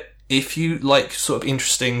enjoyed it. If you like sort of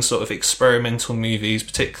interesting sort of experimental movies,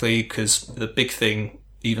 particularly because the big thing,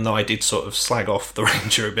 even though I did sort of slag off The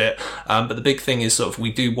Ranger a bit, but the big thing is sort of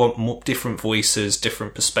we do want more different voices,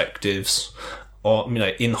 different perspectives, or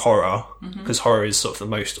in horror, because horror is sort of the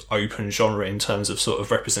most open genre in terms of sort of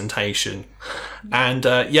representation. And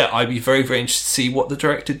I'd be very, very interested to see what the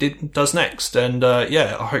director does next. And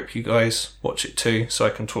I hope you guys watch it too, so I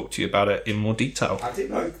can talk to you about it in more detail. I did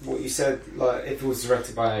like what you said. Like, if it was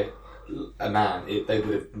directed by a man, they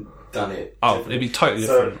would have done it. Oh, it'd be totally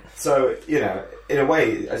different. So in a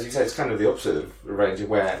way, as you say, it's kind of the opposite of Ranger,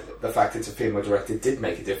 where the fact it's a female director did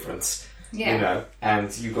make a difference. Yeah. You know,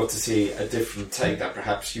 and you got to see a different take that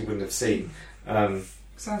perhaps you wouldn't have seen.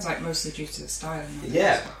 Sounds like mostly due to the styling.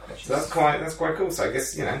 Yeah, so that's quite cool. So I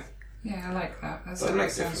guess, you know. Yeah, I like that. That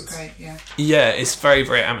makes sounds difference. great, yeah. Yeah, it's very,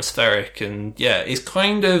 very atmospheric, and yeah, it's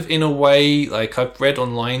kind of, in a way, like, I've read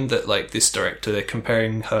online that, like, this director, they're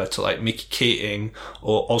comparing her to, like, Mickey Keating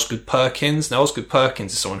or Osgood Perkins. Now, Osgood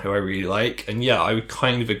Perkins is someone who I really like, and yeah, I would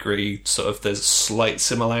kind of agree, sort of, there's a slight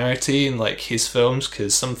similarity in, like, his films,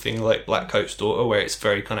 because something like Black Coat's Daughter, where it's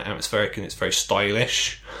very kind of atmospheric and it's very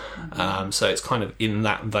stylish, so it's kind of in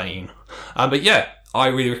that vein. But yeah, I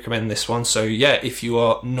really recommend this one. So yeah, if you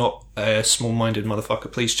are not a small-minded motherfucker,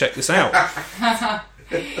 please check this out.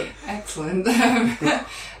 Excellent.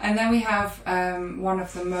 And then we have one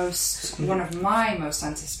of my most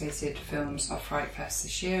anticipated films of FrightFest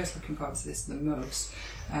this year. I was looking forward to this the most.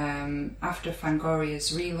 After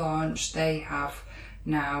Fangoria's relaunch, they have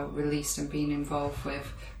now released and been involved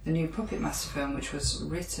with the new Puppet Master film, which was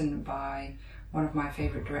written by one of my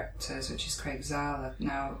favourite directors, which is Craig Zahler.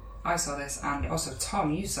 Now, I saw this, and also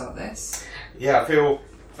Tom, you saw this. Yeah, I feel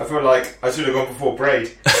like I should have gone before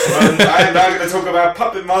Braid. I am now going to talk about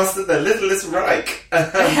Puppet Master, the Littlest Reich.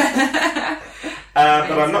 But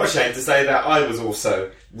I'm not ashamed to say that I was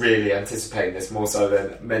also really anticipating this more so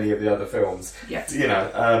than many of the other films. Yeah. You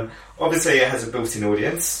know, obviously it has a built-in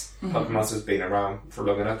audience. Puppet Master's been around for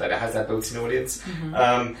long enough that it has that built-in audience.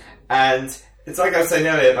 And it's like I was saying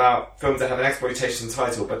earlier about films that have an exploitation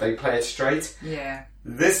title, but they play it straight. Yeah.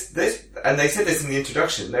 This, and they said this in the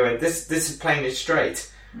introduction. They went, "This is playing it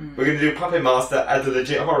straight. We're going to do Puppet Master as a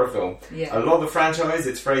legit horror film." Yeah. A lot of the franchise,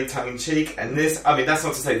 it's very tongue in cheek, and this, I mean, that's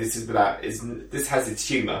not to say this has its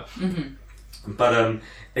humour, but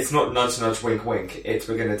it's not nudge nudge wink wink. It's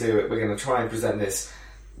we're going to do it. We're going to try and present this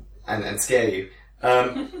and scare you.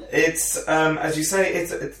 It's as you say,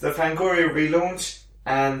 it's the Fangoria relaunch,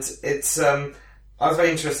 and it's I was very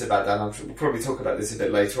interested about that. And we'll probably talk about this a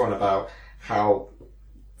bit later on about how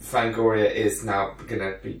Fangoria is now going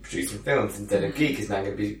to be producing films, and Den of Geek is now going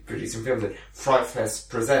to be producing films, and FrightFest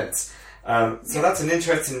presents. So that's an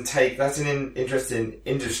interesting take. That's an interesting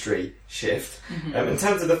industry shift. In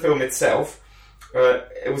terms of the film itself,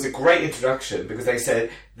 it was a great introduction because they said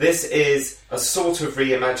this is a sort of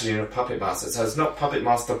reimagining of Puppet Master. So it's not Puppet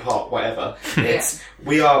Master Part whatever. It's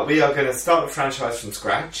we are going to start the franchise from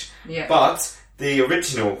scratch, but the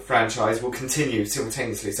original franchise will continue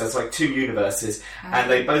simultaneously. So it's like two universes, and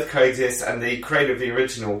they both coexist, and the creator of the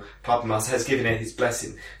original Puppet Master has given it his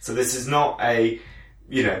blessing. So this is not a,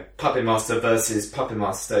 you know, Puppet Master versus Puppet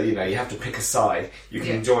Master, you know, you have to pick a side. You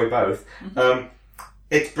can enjoy both.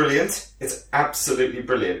 It's brilliant. It's absolutely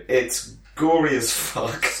brilliant. It's gory as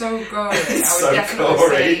fuck. So gory. It's I would so definitely gory.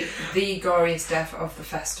 say the goriest death of the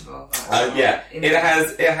festival.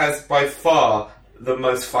 It has by far the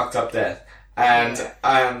most fucked up death. And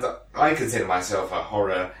I consider myself a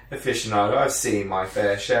horror aficionado. I've seen my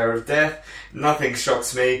fair share of death. Nothing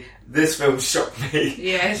shocks me. This film shocked me.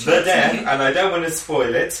 Yeah, the death, and I don't want to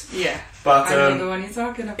spoil it. Yeah, but I know the one you're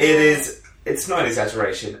talking about. It's not an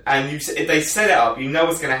exaggeration, and they set it up. You know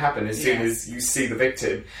what's going to happen as soon as you see the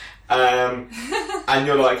victim, and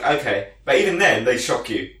you're like, okay. But even then, they shock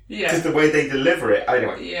you because the way they deliver it.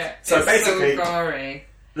 Anyway, so basically, so gory.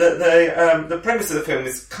 The premise of the film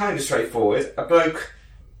is kind of straightforward. A bloke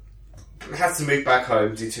has to move back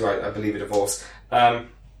home due to, I believe, a divorce.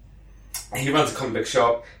 He runs a comic book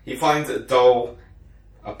shop. He finds a doll,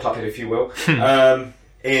 a puppet, if you will,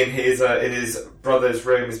 in his brother's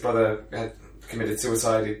room. His brother had committed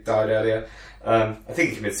suicide. He died earlier. I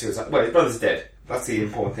think he committed suicide. Well, his brother's dead. That's the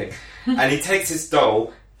important thing. And he takes his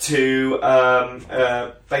doll to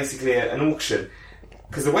basically an auction.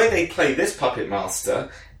 Because the way they play this Puppet Master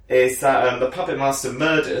is that the Puppet Master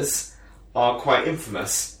murders are quite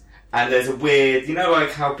infamous. And there's a weird, you know,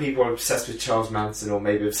 like how people are obsessed with Charles Manson or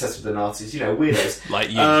maybe obsessed with the Nazis, you know, weirdos. Like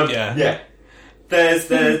you, yeah.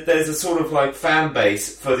 There's a sort of like fan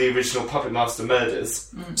base for the original Puppet Master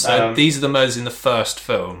murders. So these are the murders in the first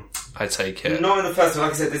film, I take it. Not in the first one,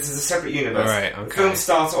 like I said, this is a separate universe. Right, okay. The film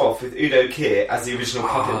starts off with Udo Kier as the original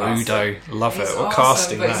Puppet Master. Udo, love it. He's What awesome,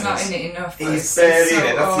 casting but that he's not is. in it enough. He's barely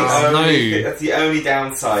in it. That's the only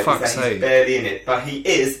downside. Fuck's is that sake. he's barely in it, but he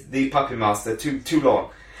is the Puppet Master. Too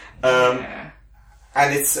long.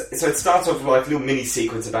 And it starts off with like a little mini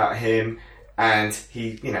sequence about him, and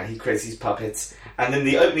he creates these puppets, and then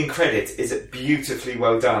the opening credit is beautifully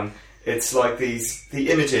well done. It's like the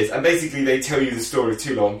images, and basically they tell you the story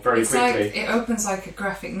too long very quickly. Like, it opens like a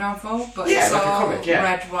graphic novel, but Yeah, it's like a all comic, yeah.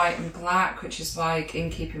 red, white, and black, which is like in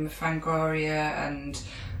keeping with Fangoria and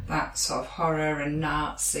that sort of horror and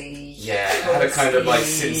Nazi. Yeah, it had a kind of like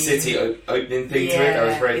Sin City opening thing to it. That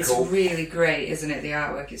was very cool. It's really great, isn't it? The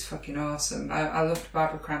artwork is fucking awesome. I loved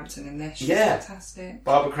Barbara Crampton in this. She's fantastic.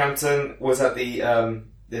 Barbara Crampton was at the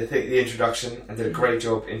introduction and did a great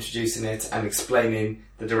job introducing it and explaining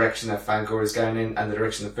the direction that Fangoria is going in and the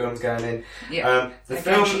direction the film's going in. Yeah,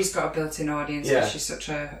 Again, she's got a built-in audience because she's such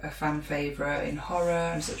a fan favourite in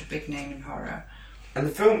horror and such a big name in horror. And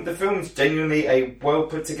the film's genuinely a well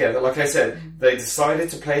put together. Like I said, they decided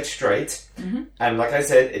to play it straight, and like I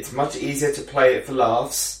said, it's much easier to play it for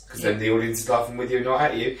laughs because then the audience is laughing with you, not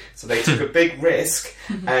at you. So they took a big risk,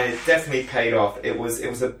 and it definitely paid off.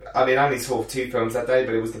 I only saw 2 films that day,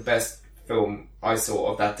 but it was the best film I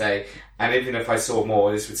saw of that day. And even if I saw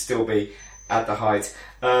more, this would still be at the height.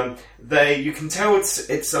 You can tell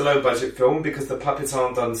it's a low budget film because the puppets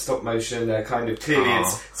aren't done stop motion. They're kind of clearly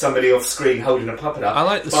it's somebody off screen holding a puppet up. I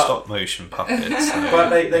like the stop motion puppets, but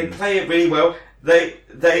they play it really well. They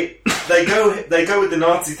go with the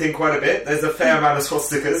Nazi thing quite a bit. There's a fair amount of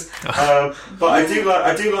swastikas, but I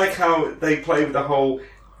do like how they play with the whole.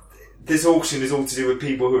 This auction is all to do with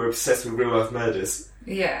people who are obsessed with real life murders.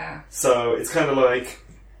 Yeah. So it's kind of like.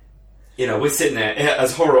 We're sitting there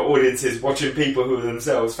as horror audiences watching people who are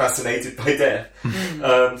themselves fascinated by death.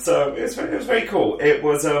 So it was very cool. It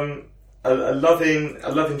was a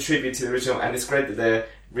loving tribute to the original, and it's great that they're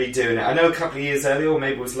redoing it. I know a couple of years earlier, or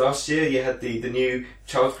maybe it was last year, you had the new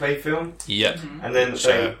Child's Play film. Yep. And then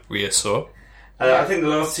we saw. I think the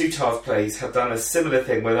last 2 Child's Plays have done a similar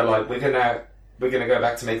thing where they're like, we're gonna go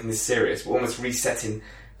back to making this serious. We're almost resetting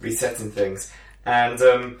things. And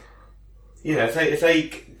if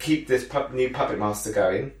they keep this new Puppet Master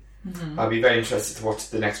going, I'd be very interested to watch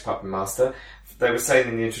the next Puppet Master. They were saying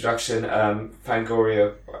in the introduction,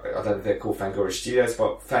 Fangoria, I don't know if they're called Fangoria Studios,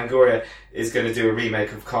 but Fangoria is going to do a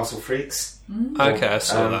remake of Castle Freaks. Okay, I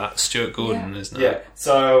saw that. Stuart Gordon, isn't it? Yeah,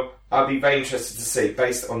 so I'd be very interested to see,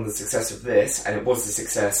 based on the success of this, and it was the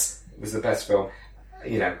success, it was the best film,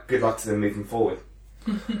 good luck to them moving forward.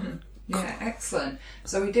 Yeah, excellent.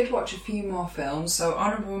 So we did watch a few more films. So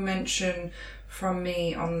honourable mention from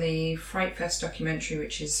me on the FrightFest documentary,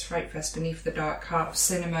 which is FrightFest Beneath the Dark Heart of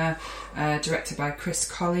Cinema, directed by Chris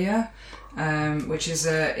Collier, which is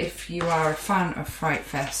if you are a fan of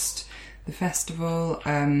FrightFest, the festival,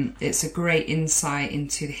 it's a great insight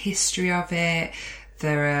into the history of it.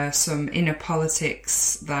 There are some inner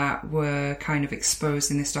politics that were kind of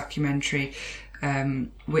exposed in this documentary,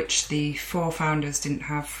 which the 4 founders didn't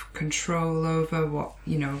have control over, what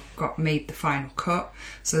got made the final cut.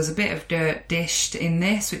 So there's a bit of dirt dished in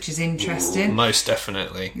this, which is interesting. Ooh, most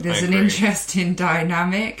definitely. There's an interesting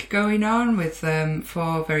dynamic going on with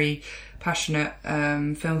 4 very passionate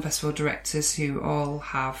film festival directors who all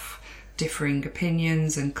have differing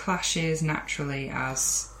opinions and clashes naturally,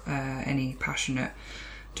 as any passionate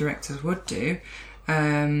directors would do.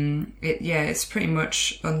 It's pretty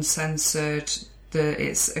much uncensored.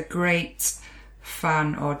 It's a great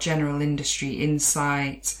fan or general industry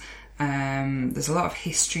insight. There's a lot of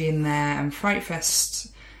history in there, and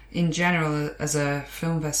FrightFest in general as a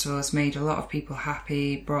film festival has made a lot of people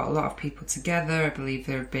happy, brought a lot of people together. I believe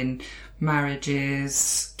there have been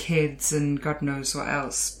marriages, kids, and God knows what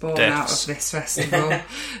else born out of this festival.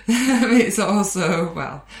 It's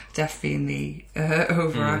also, death being the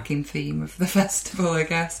overarching theme of the festival, I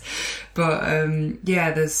guess. But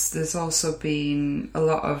there's also been a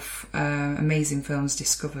lot of amazing films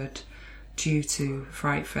discovered due to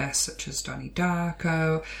FrightFest, such as Donnie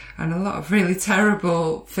Darko, and a lot of really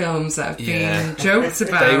terrible films that have been joked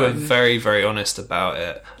about. They were very, very honest about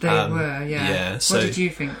it. They were, yeah. So, what did you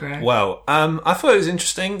think, Greg? Well, I thought it was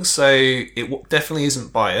interesting. So it definitely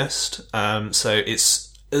isn't biased. So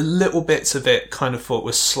it's a little bits of it kind of thought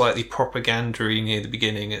was slightly propaganda-y near the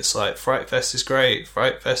beginning. It's like, FrightFest is great,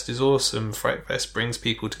 FrightFest is awesome, FrightFest brings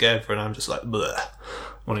people together, and I'm just like, bleh,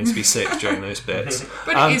 wanting to be sick during those bits.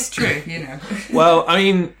 But it is true, Well, I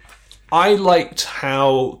mean, I liked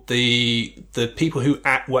how the people who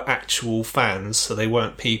were actual fans, so they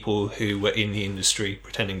weren't people who were in the industry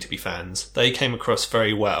pretending to be fans, they came across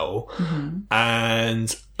very well.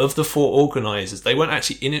 And of the 4 organisers, they weren't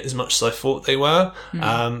actually in it as much as I thought they were.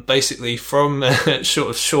 Basically, from a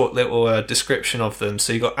short little description of them,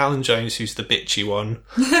 so you got Alan Jones, who's the bitchy one,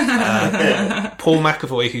 Paul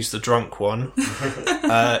McAvoy, who's the drunk one,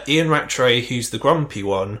 Ian Rattray, who's the grumpy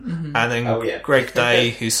one, and then Greg Day,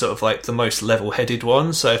 who's sort of like the most level-headed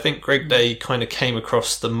one. So I think Greg Day kind of came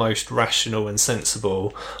across the most rational and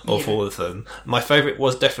sensible of all of them. My favourite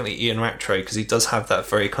was definitely Ian Rattray, because he does have that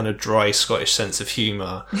very kind of dry Scottish sense of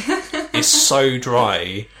humour. is so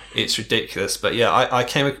dry. It's ridiculous. But yeah, I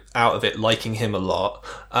came out of it liking him a lot.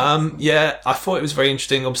 Yeah, I thought it was very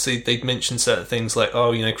interesting. Obviously, they'd mentioned certain things like,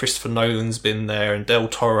 Christopher Nolan's been there, and Del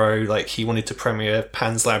Toro, like, he wanted to premiere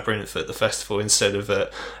Pan's Labyrinth at the festival instead of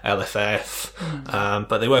at LFF.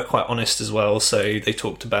 But they were quite honest as well. So they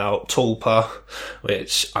talked about Tulpa,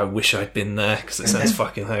 which I wish I'd been there because it sounds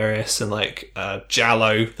fucking hilarious. And like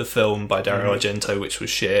Giallo, the film by Dario Argento, which was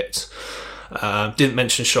shit. Didn't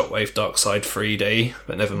mention Shockwave Darkside 3D,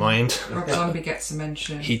 but never mind. Rob Zombie gets a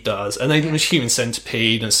mention. He does. And then there's Human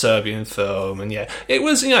Centipede and Serbian film, and yeah, it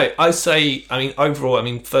was,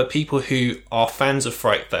 overall, for people who are fans of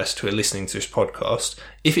FrightFest who are listening to this podcast,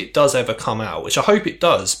 if it does ever come out, which I hope it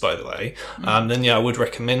does, by the way, then yeah, I would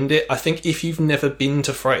recommend it. I think if you've never been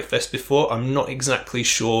to FrightFest before, I'm not exactly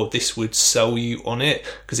sure this would sell you on it,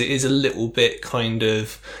 because it is a little bit kind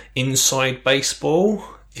of inside baseball,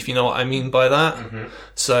 if you know what I mean by that.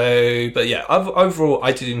 So, but yeah, overall,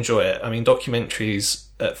 I did enjoy it. I mean, documentaries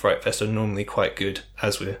at FrightFest are normally quite good,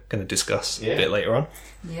 as we're going to discuss a bit later on.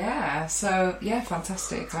 Yeah, so, yeah,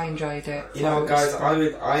 fantastic. I enjoyed it. You know what, guys,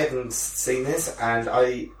 I haven't seen this, and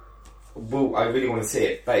I really want to see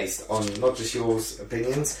it based on not just your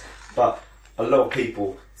opinions, but a lot of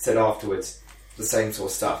people said afterwards the same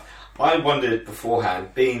sort of stuff. I wondered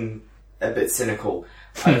beforehand, being a bit cynical,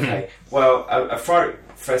 okay, well, a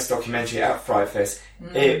FrightFest documentary at FrightFest,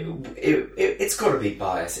 it's got to be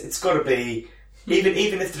biased. It's got to be, even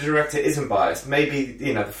if the director isn't biased, maybe,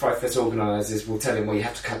 the FrightFest organisers will tell him, well, you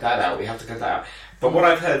have to cut that out, we have to cut that out. But what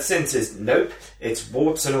I've heard since is, nope, it's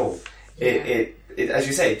warts and all. It as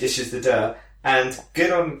you say, it dishes the dirt, and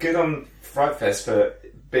good on FrightFest for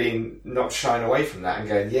being not shying away from that and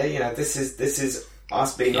going, this is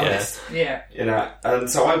us being honest. Yeah. And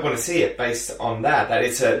so I want to see it based on that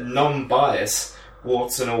it's a non-bias,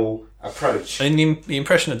 warts and all approach. And the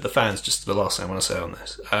impression of the fans, just the last thing I want to say on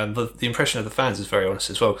this, the impression of the fans is very honest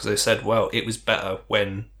as well, because they said, well, it was better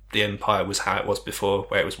when the Empire was how it was before,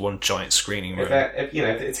 where it was one giant screening room. If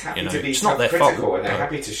it's happy to be self-critical and they're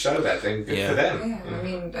happy to show that, then good for them. Yeah, I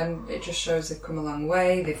mean, and it just shows they've come a long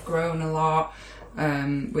way, they've grown a lot.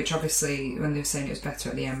 Which obviously, when they were saying it was better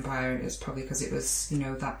at the Empire, it's probably because it was,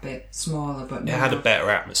 that bit smaller. But it had a better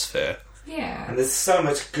atmosphere. Yeah, and there's so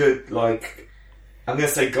much good, like, I'm going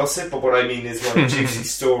to say gossip, but what I mean is like juicy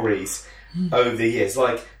stories over the years,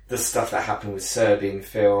 like the stuff that happened with Serbian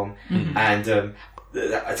film, and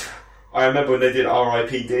I remember when they did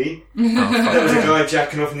R.I.P.D. There was a guy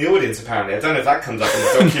jacking off in the audience. Apparently, I don't know if that comes up in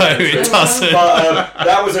the documentary. No, it doesn't. But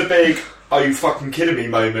that was a big "Are you fucking kidding me?"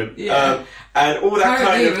 moment. Yeah. And all that apparently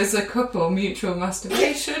kind of... it was a couple mutual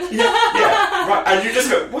masturbation. yeah, right. And you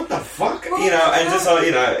just go, what the fuck? And just like,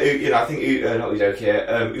 I think, not Udoki here,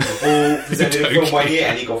 Uwe Ball presented a film one year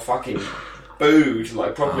and he got fucking booed,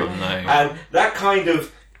 like, properly. Oh, no. And that kind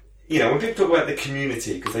of, when people talk about the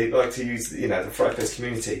community, because they like to use, the FrightFest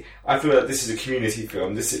community, I feel like this is a community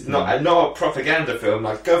film. This is not a propaganda film,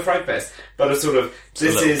 like, go FrightFest, but a sort of,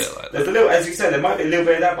 there's a little, as you said, there might be a little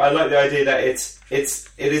bit of that, but I like the idea that it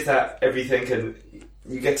is that everything, and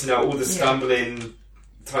you get to know all the stumbling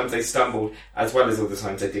times they stumbled, as well as all the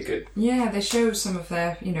times they did good. Yeah, they show some of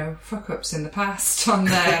their, fuck-ups in the past on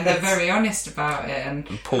there, and they're very honest about it. And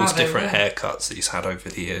Paul's different haircuts that he's had over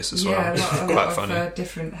the years as well. Yeah, a lot funny. Of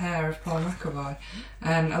different hair of Paul McAvoy.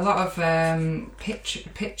 And a lot of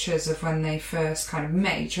pictures of when they first kind of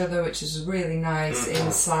met each other, which is really nice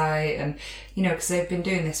insight. And, because they've been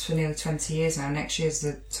doing this for nearly 20 years now. Next year's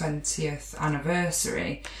the 20th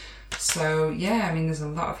anniversary. So yeah, I mean, there's a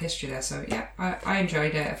lot of history there. So yeah, I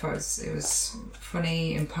enjoyed it. I thought it was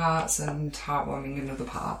funny in parts and heartwarming in other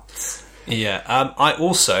parts. Yeah, I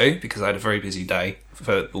also, because I had a very busy day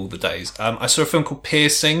for all the days, I saw a film called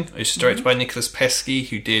Piercing, which is directed by Nicholas Pesky,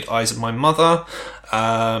 who did Eyes of My Mother.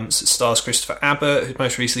 So it stars Christopher Abbott, who's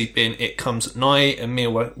most recently been It Comes at Night, and Mia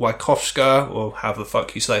Wasikowska, or however the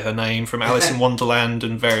fuck you say her name, from Alice in Wonderland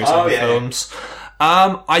and various other films.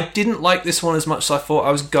 I didn't like this one as much as I thought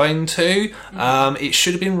I was going to. It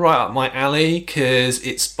should have been right up my alley because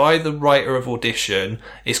it's by the writer of Audition.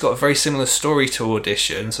 It's got a very similar story to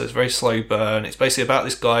Audition, so it's very slow burn. It's basically about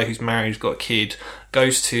this guy who's married, who's got a kid,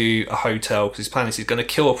 goes to a hotel because his plan is he's going to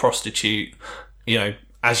kill a prostitute,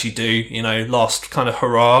 as you do, last kind of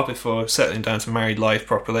hurrah before settling down to married life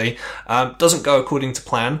properly. Doesn't go according to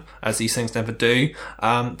plan, as these things never do.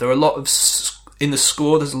 There are a lot of... In the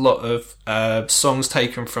score, there's a lot of songs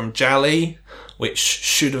taken from Jali, which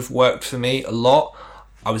should have worked for me a lot.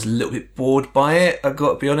 I was a little bit bored by it, I've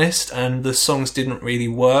got to be honest, and the songs didn't really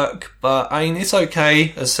work. But I mean, it's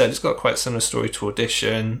okay. As I said, it's got quite a similar story to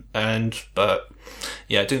Audition, but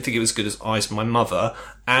yeah, I didn't think it was as good as Eyes of My Mother.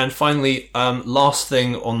 And finally, last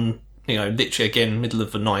thing on, literally again, middle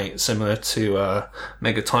of the night, similar to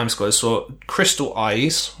Mega Time Squad, I saw Crystal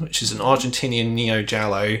Eyes, which is an Argentinian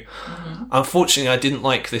neo-giallo. Unfortunately, I didn't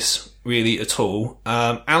like this really at all.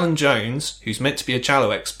 Alan Jones, who's meant to be a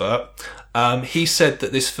giallo expert, he said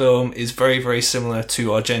that this film is very, very similar to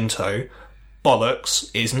Argento.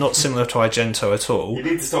 Bollocks, is not similar to Argento at all. You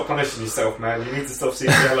need to stop punishing yourself, man. You need to stop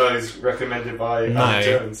seeing yellows recommended by Alan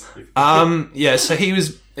Jones. Yeah, so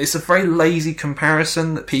it's a very lazy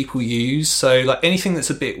comparison that people use. So, like, anything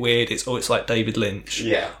that's a bit weird, it's like David Lynch.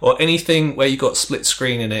 Yeah. Or anything where you got split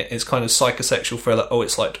screen in it, it's kind of psychosexual thriller,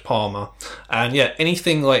 it's like De Palma. And yeah,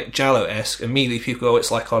 anything like Giallo-esque, immediately people go,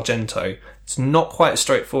 it's like Argento. It's not quite as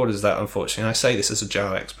straightforward as that, unfortunately. I say this as a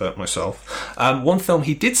giallo expert myself. One film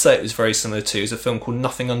he did say it was very similar to is a film called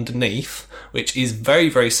Nothing Underneath, which is very,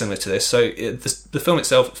 very similar to this. So the film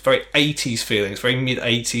itself, it's very 80s feeling. It's very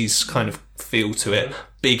mid-80s kind of feel to it.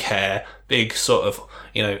 Big hair, big sort of,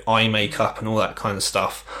 eye makeup and all that kind of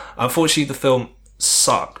stuff. Unfortunately, the film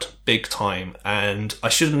sucked big time, and I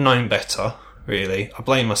should have known better, really. I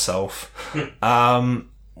blame myself. Film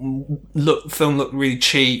looked really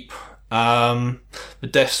cheap. The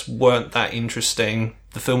deaths weren't that interesting.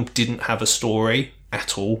 The film didn't have a story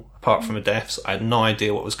at all, apart from the deaths. I had no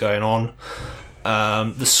idea what was going on.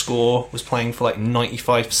 The score was playing for like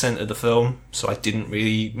 95% of the film, so I didn't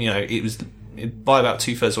really, by about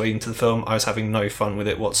 2/3 way into the film, I was having no fun with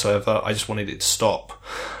it whatsoever. I just wanted it to stop.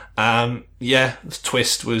 The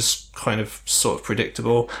twist was kind of sort of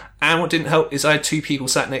predictable. And what didn't help is I had two people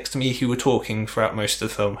sat next to me who were talking throughout most of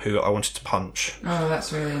the film who I wanted to punch. Oh,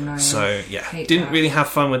 that's really annoying. So, didn't really have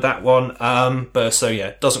fun with that one.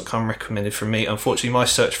 Doesn't come recommended from me. Unfortunately, my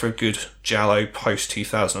search for a good giallo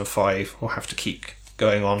post-2005 will have to keep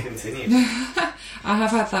going on. Continue. I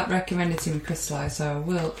have had that recommended to me, Crystallised, so I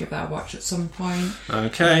will give that a watch at some point.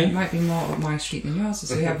 Okay. It might be more up my street than yours,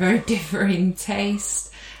 so we have very differing taste.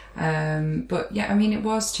 But yeah, I mean, it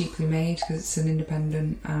was cheaply made because it's an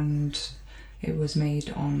independent and it was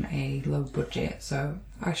made on a low budget, so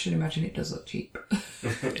I should imagine it does look cheap.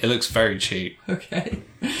 It looks very cheap. Okay.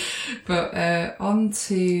 But on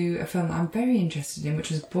to a film that I'm very interested in,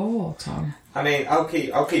 which is Boar, Tom. I mean, I'll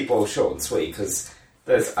keep Boar short and sweet because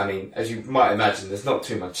as you might imagine, there's not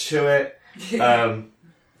too much to it.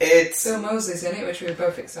 It's Bill Moseley's in it, which we were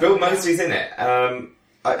both excited Bill about. Moseley's in it.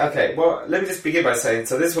 Okay, well, let me just begin by saying,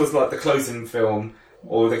 so this was like the closing film,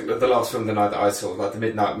 or the last film of the night that I saw, like the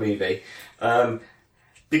midnight movie.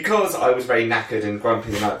 Because I was very knackered and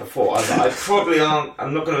grumpy the night before, I was like,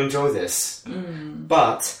 I'm not going to enjoy this.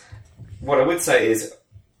 But what I would say is,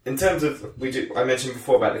 in terms of, I mentioned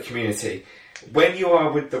before about the community, when you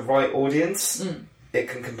are with the right audience, it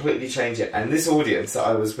can completely change it. And this audience that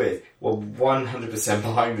I was with were 100%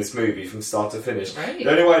 behind this movie from start to finish. Right. The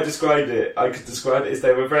only way I could describe it is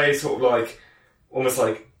they were very sort of like, almost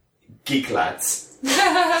like geek lads.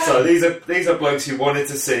 So these are blokes who wanted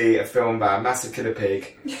to see a film about a massive killer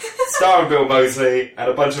pig, starring Bill Moseley and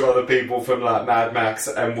a bunch of other people from like Mad Max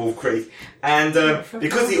and Wolf Creek. And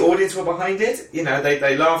because the audience were behind it,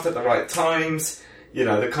 they laughed at the right times.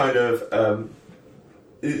 The kind of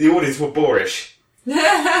the audience were boorish. Straight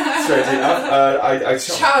enough.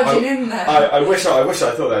 Charging in there. I wish I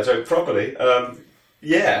thought that joke properly.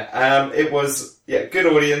 It was good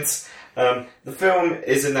audience. The film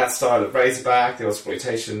is in that style of Razorback, the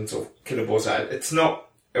exploitation sort of killer boars. It's not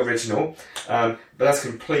original, but that's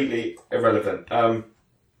completely irrelevant.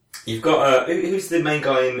 You've got who's the main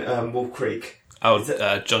guy in Wolf Creek?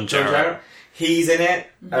 John Jarratt. He's in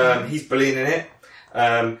it. He's brilliant in it.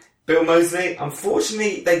 Bill Moseley,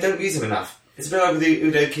 unfortunately, they don't use him enough. It's a bit like with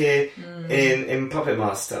Udo Kier in Puppet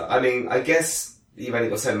Master. I mean, I guess you've only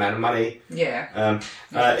got a certain amount of money. Yeah.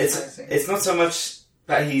 It's not so much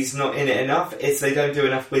that he's not in it enough, it's they don't do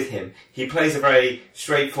enough with him. He plays a very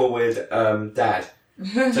straightforward dad,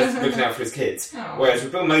 just looking out for his kids. Oh. Whereas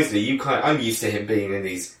with Bill Moseley, I'm used to him being in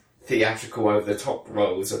these theatrical, over-the-top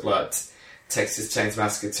roles of like Texas Chainsaw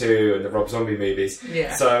Massacre 2 and the Rob Zombie movies.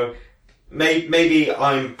 Yeah. So maybe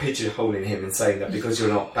I'm pigeonholing him and saying that because you're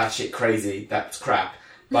not batshit crazy, that's crap.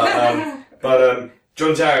 But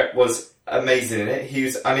John Jarratt was amazing in it. He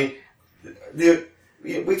was,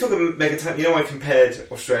 we talk about Megatime. I compared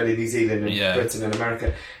Australia, New Zealand, and Britain and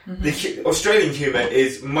America. Mm-hmm. The Australian humour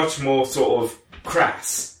is much more sort of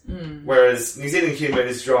crass, whereas New Zealand humour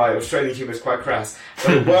is dry. Australian humour is quite crass,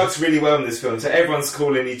 but it works really well in this film. So everyone's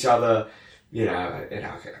calling each other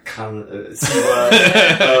I can't C-word,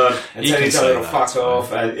 and tell each other to fuck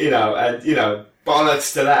off, and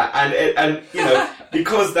bollocks to that, and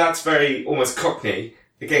because that's very almost Cockney.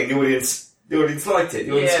 Again, the audience liked it.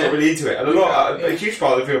 The audience got really into it, and a huge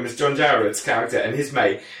part of the film is John Jarrett's character and his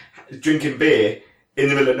mate drinking beer in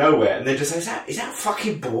the middle of nowhere, and they're just like, is that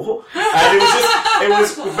fucking Boar? And it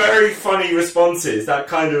was very funny responses. That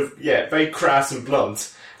kind of very crass and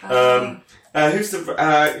blunt. Who's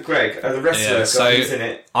the Greg, the wrestler guy who's in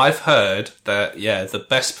it? I've heard that the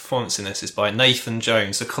best performance in this is by Nathan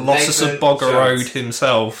Jones, the Colossus of Bogger Road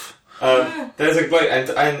himself. There's a bloke,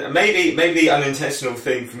 and maybe the unintentional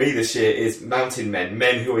thing for me this year is mountain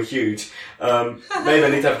men who are huge. Maybe I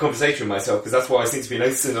need to have a conversation with myself, because that's what I seem to be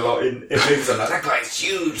noticing a lot in movies. I'm like, that guy's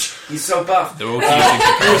huge, he's so buff. They're all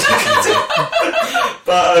using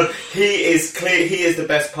But he is the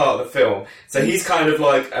best part of the film. So he's kind of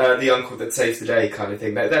like the uncle that saves the day kind of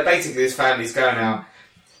thing. They're basically, this family's going out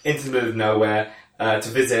into the middle of nowhere to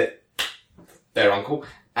visit their uncle.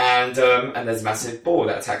 And there's a massive boar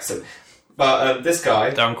that attacks them. But this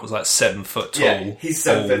guy... Their uncle's like 7 foot tall. Yeah, he's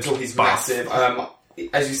 7 foot tall, he's massive.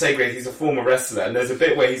 As you say, Greg, he's a former wrestler, and there's a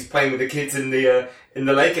bit where he's playing with the kids in the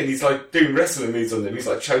lake, and he's like doing wrestling moves on them. He's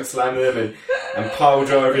like choke slamming them and pile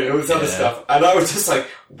driving and all this other stuff. And I was just like,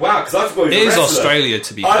 wow, because I forgot he's a wrestler. It is Australia,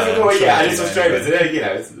 to be fair. I forgot, and it's Australia,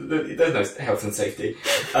 so there's no health and safety.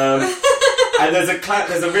 And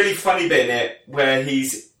there's a really funny bit in it where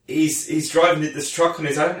he's driving this truck on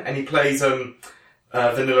his own, and he plays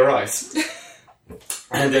Vanilla Ice,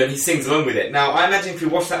 and he sings along with it. Now, I imagine if you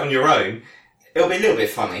watch that on your own, it'll be a little bit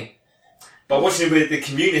funny, but watching it with the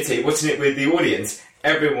community, watching it with the audience,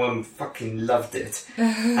 everyone fucking loved it.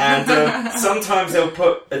 And sometimes they'll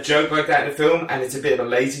put a joke like that in a film, and it's a bit of a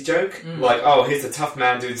lazy joke, like, oh, here's a tough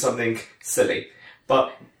man doing something silly,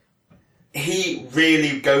 but he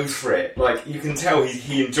really goes for it. Like, you can tell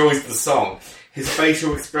he enjoys the song. His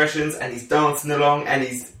facial expressions, and he's dancing along, and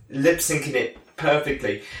he's lip-syncing it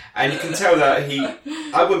perfectly. And you can tell that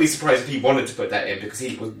I wouldn't be surprised if he wanted to put that in, because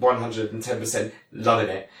he was 110% loving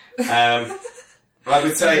it. I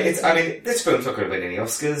would say, this film's not going to win any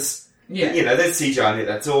Oscars. Yeah. There's CGI in it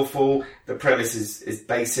that's awful, the premise is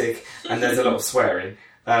basic, and there's a lot of swearing.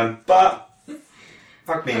 But...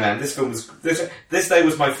 fuck me, man. This day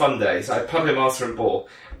was my fun day. So I had Public Master and Boar,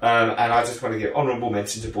 and I just want to give honourable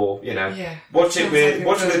mention to Boar. Watch it with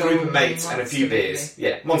a group of mates and a few beers.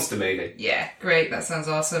 Yeah, monster movie. Yeah, great. That sounds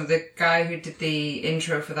awesome. The guy who did the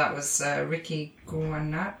intro for that was Ricky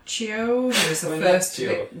Guanaccio, who was the first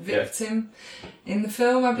victim in the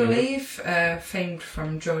film, I believe, famed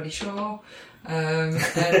from Geordie Shore. And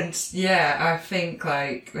I think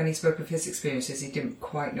when he spoke of his experiences, he didn't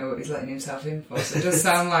quite know what he's letting himself in for, so it does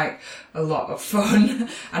sound like a lot of fun.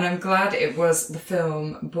 And I'm glad it was the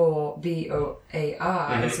film Boar,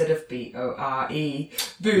 B-O-A-R, instead of B-O-R-E.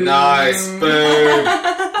 Boom. Nice, boom.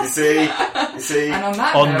 You see. And on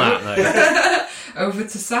that note, over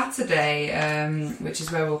to Saturday, which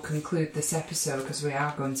is where we'll conclude this episode, because we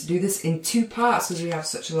are going to do this in 2 parts, because we have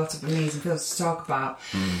such a lot of amazing films to talk about.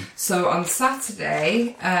 So on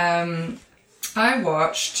Saturday, I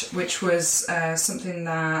watched, which was something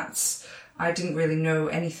that I didn't really know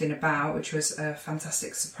anything about, which was a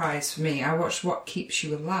fantastic surprise for me. I watched What Keeps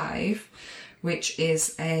You Alive, which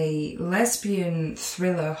is a lesbian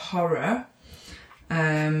thriller horror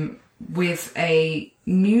with a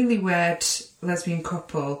newlywed lesbian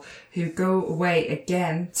couple who go away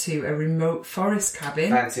again to a remote forest cabin.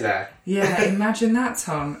 Fancy that. Yeah, imagine that,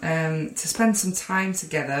 Tom. To spend some time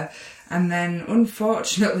together, and then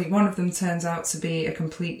unfortunately one of them turns out to be a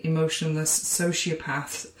complete emotionless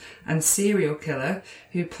sociopath and serial killer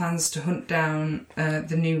who plans to hunt down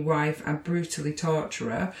the new wife and brutally torture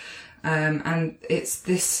her. And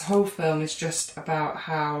this whole film is just about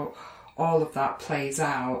how all of that plays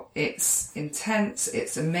out. It's intense,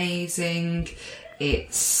 it's amazing,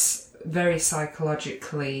 it's very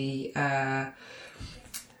psychologically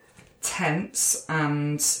tense,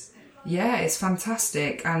 and it's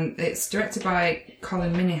fantastic. And it's directed by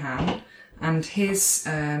Colin Minihan, and his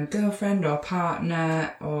girlfriend or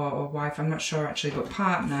partner or wife, I'm not sure actually, but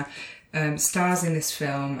partner, stars in this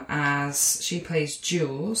film as she plays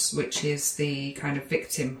Jules, which is the kind of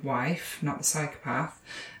victim wife, not the psychopath.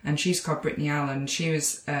 And she's called Brittany Allen. She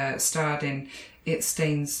was starred in It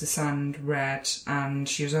Stains the Sand Red, and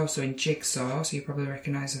she was also in Jigsaw, so you probably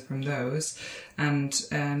recognise her from those. And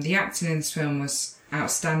the acting in this film was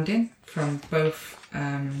outstanding from both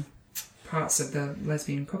parts of the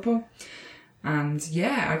lesbian couple. And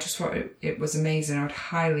I just thought it was amazing. I would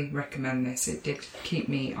highly recommend this. It did keep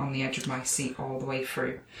me on the edge of my seat all the way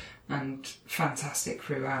through, and fantastic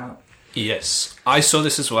throughout. Yes, I saw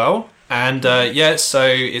this as well. And so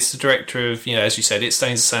it's the director of, as you said, It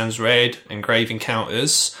Stains the Sands Red and Grave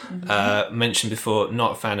Encounters. Mentioned before,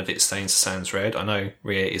 not a fan of It Stains the Sands Red. I know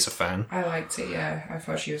Rhea is a fan. I liked it, yeah. I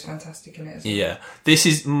thought she was fantastic in it as well. Yeah. This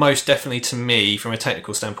is most definitely, to me, from a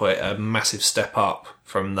technical standpoint, a massive step up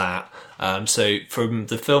from that. So from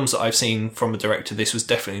the films that I've seen from a director, this was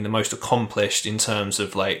definitely the most accomplished in terms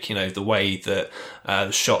of, the way that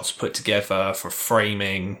the shots put together for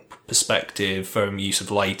framing, perspective, from use of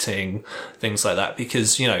lighting, things like that,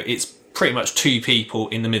 because it's pretty much two people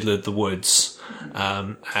in the middle of the woods,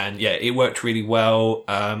 and it worked really well.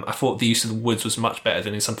 I thought the use of the woods was much better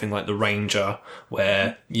than in something like The Ranger,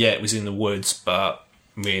 where it was in the woods, but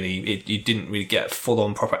really you didn't really get a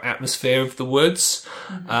full-on proper atmosphere of the woods.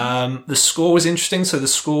 The score was interesting. So the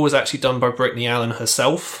score was actually done by Brittany Allen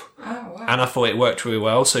herself. Oh, wow. And I thought it worked really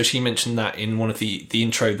well. So she mentioned that in one of the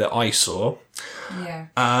intro that I saw. Yeah.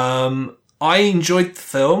 I enjoyed the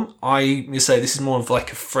film. I would say this is more of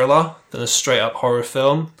like a thriller than a straight up horror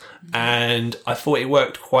film. And I thought it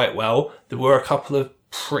worked quite well. There were a couple of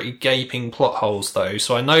pretty gaping plot holes though.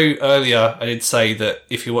 So I know earlier I did say that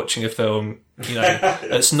if you're watching a film,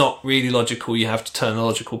 it's not really logical, you have to turn the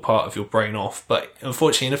logical part of your brain off. But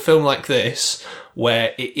unfortunately, in a film like this,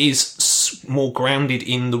 where it is more grounded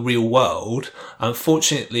in the real world,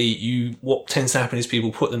 unfortunately, what tends to happen is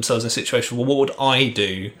people put themselves in a situation, well, what would I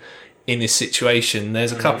do in this situation?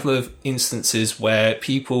 There's a couple of instances where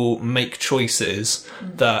people make choices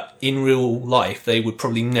that in real life they would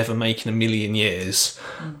probably never make in a million years,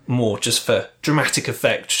 more just for dramatic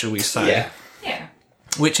effect, shall we say. Yeah.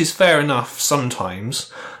 Which is fair enough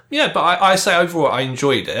sometimes. Yeah, but I say overall I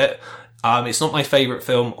enjoyed it. It's not my favourite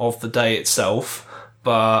film of the day itself,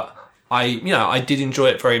 but I did enjoy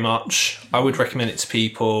it very much. I would recommend it to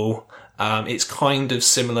people. It's kind of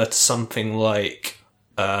similar to something like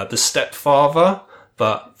The Stepfather,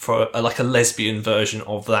 but for a lesbian version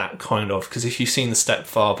of that kind of. Because if you've seen The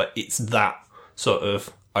Stepfather, it's that sort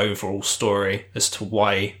of overall story as to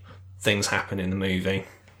why things happen in the movie.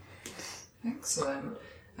 Excellent.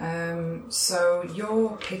 So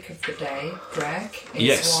your pick of the day, Greg, is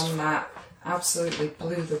Yes. one that absolutely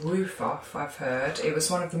blew the roof off, I've heard. It was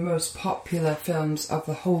one of the most popular films of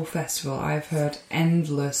the whole festival. I've heard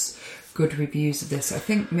endless good reviews of this. I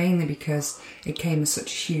think mainly because it came as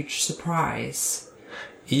such a huge surprise.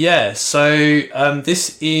 Yeah, so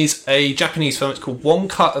this is a Japanese film. It's called One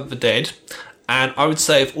Cut of the Dead. And I would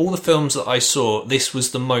say of all the films that I saw, this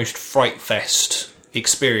was the most FrightFest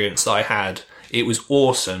experience that I had. It was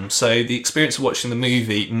awesome. So the experience of watching the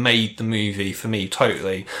movie made the movie for me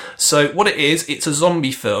totally. So what it is, it's a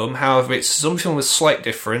zombie film. However, it's a zombie film with a slight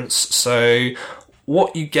difference. So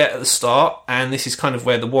what you get at the start, and this is kind of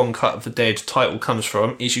where the One Cut of the Dead title comes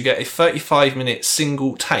from, is you get a 35-minute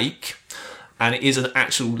single take. And it is an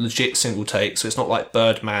actual legit single take, so it's not like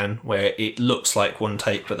Birdman, where it looks like one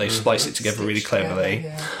take, but they splice it together really cleverly.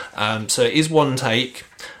 So it is one take,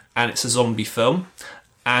 and it's a zombie film.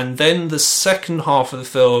 And then the second half of the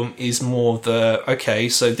film is more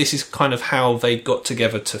so this is kind of how they got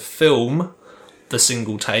together to film the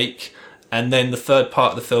single take. And then the third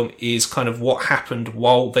part of the film is kind of what happened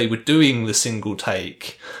while they were doing the single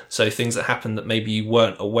take. So things that happened that maybe you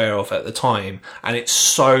weren't aware of at the time. And it's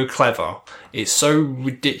so clever. It's so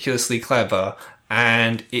ridiculously clever.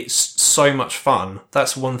 And it's so much fun.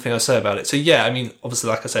 That's one thing I say about it. So yeah, I mean, obviously,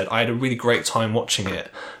 like I said, I had a really great time watching it.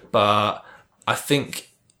 But I think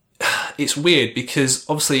it's weird because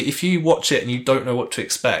obviously if you watch it and you don't know what to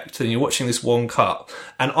expect and you're watching this one cut,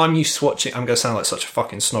 and I'm used to watching, I'm going to sound like such a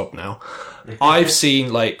fucking snob now. I've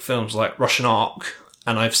seen films like Russian Ark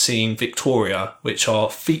and I've seen Victoria, which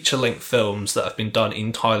are feature-length films that have been done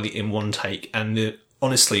entirely in one take, and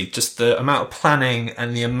honestly, just the amount of planning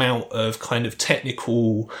and the amount of kind of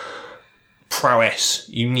technical prowess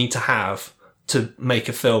you need to have to make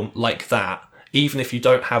a film like that. Even if you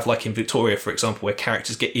don't have, like in Victoria, for example, where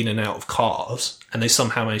characters get in and out of cars, and they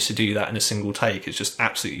somehow manage to do that in a single take, it's just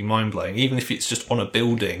absolutely mind-blowing. Even if it's just on a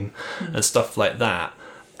building and stuff like that,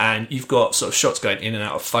 and you've got sort of shots going in and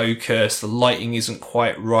out of focus, the lighting isn't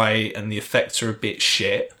quite right, and the effects are a bit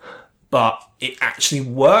shit, but it actually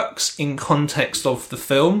works in context of the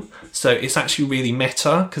film. So it's actually really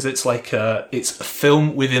meta, because it's like it's a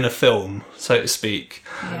film within a film, so to speak.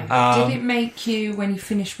 Yeah. Did it make you, when you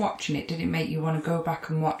finished watching it, did it make you want to go back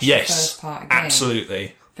and watch the first part again?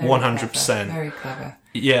 Absolutely. Very 100%. Clever. Very clever.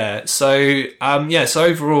 Yeah, so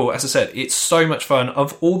overall, as I said, it's so much fun.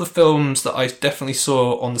 Of all the films that I definitely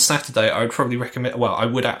saw on the Saturday, I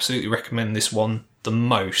would absolutely recommend this one the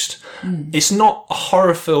most. It's not a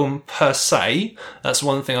horror film per se. That's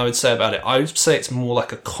one thing I would say about it. I would say it's more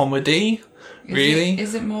like a comedy, really.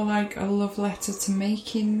 Is it more like a love letter to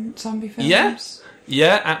making zombie films?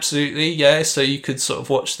 Yeah, absolutely. Yeah, so you could sort of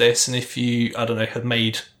watch this, and if you, I don't know, had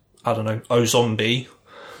made, I don't know, Oh Zombie,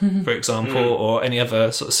 for example, or any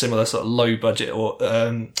other sort of similar sort of low budget or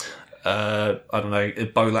I don't know,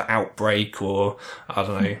 Ebola outbreak, or I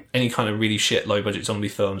don't know, any kind of really shit low budget zombie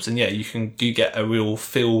films, and yeah, you get a real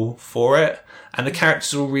feel for it, and the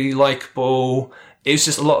characters are all really likeable. It's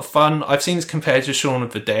just a lot of fun. I've seen this compared to Shaun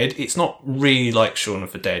of the Dead. It's not really like Shaun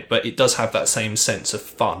of the Dead, but it does have that same sense of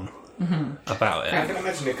fun about it. I can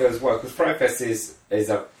imagine it goes well, because FrightFest is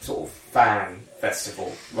a sort of fan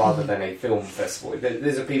festival rather than a film festival.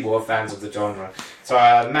 These are people who are fans of the genre, so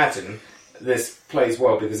I imagine this plays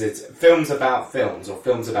well because it's films about films or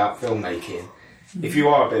films about filmmaking. If you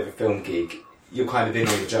are a bit of a film geek, you're kind of in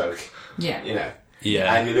on the joke. Yeah. You know?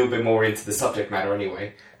 Yeah. And you're a little bit more into the subject matter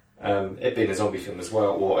anyway. It being a zombie film as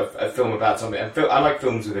well, or a film about zombie. And I like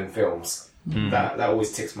films within films. That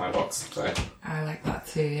always ticks my box. So. I like that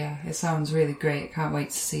too, yeah. It sounds really great. Can't wait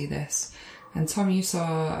to see this. And Tom, you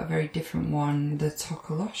saw a very different one, the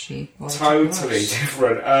Tokoloshi. Totally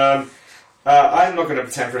different. I'm not going to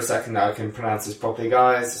pretend for a second that I can pronounce this properly,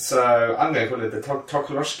 guys. So I'm going to call it the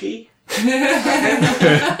Tokoloshi.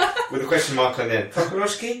 With a question mark on the end.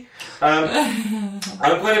 Tokoloshi.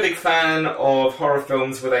 I'm quite a big fan of horror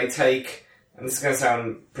films where they take, and this is going to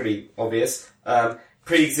sound pretty obvious,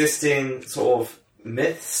 pre-existing sort of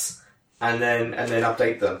myths and then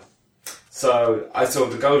update them. So I saw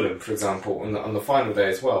The Golem, for example, on the final day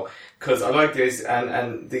as well, because I like these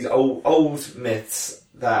and these old myths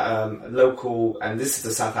that local, and this is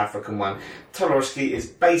the South African one. Tokoloshi is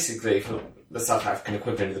basically the South African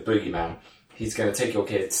equivalent of the boogeyman. He's going to take your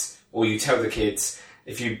kids, or you tell the kids,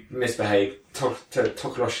 if you misbehave,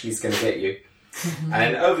 Tokoloshi is going to get you.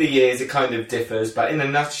 And over the years, it kind of differs, but in a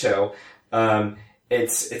nutshell,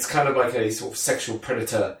 it's kind of like a sort of sexual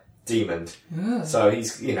predator demon. Ooh. So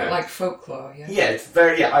he's, you know, like folklore, yeah. Yeah, it's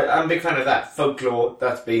very. Yeah, I'm a big fan of that folklore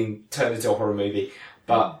that's been turned into a horror movie.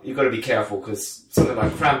 But you've got to be careful because something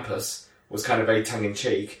like Krampus was kind of very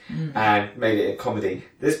tongue-in-cheek and made it a comedy.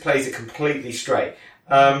 This plays it completely straight.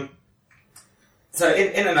 So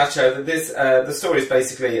in a nutshell, the story is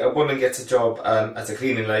basically a woman gets a job as a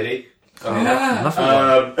cleaning lady in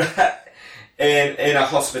a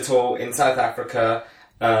hospital in South Africa,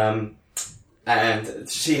 and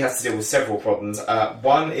she has to deal with several problems.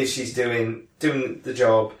 One is she's doing the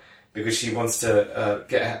job because she wants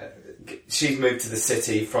to she's moved to the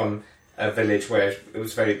city from a village where it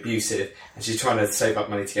was very abusive, and she's trying to save up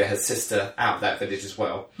money to get her sister out of that village as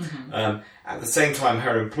well. At the same time,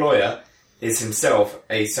 her employer is himself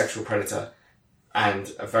a sexual predator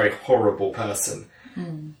and a very horrible person.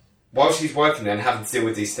 While she's working there and having to deal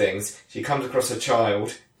with these things, she comes across a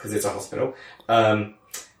child, because it's a hospital,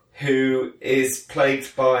 who is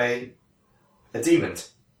plagued by a demon,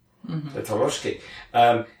 the Tokoloshi.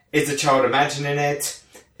 Is the child imagining it?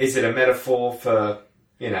 Is it a metaphor for,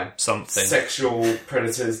 you know, something sexual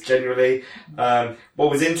predators generally? What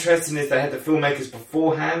was interesting is they had the filmmakers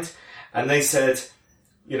beforehand, and they said,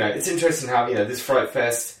 you know, it's interesting how, you know, this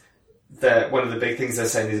FrightFest, one of the big things they're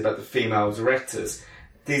saying is about the female directors.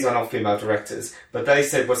 These are not female directors, but they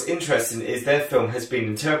said what's interesting is their film has been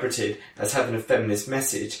interpreted as having a feminist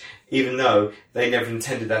message, even though they never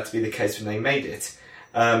intended that to be the case when they made it.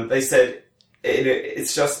 They said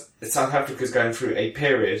it's just South Africa's going through a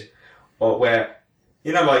period where,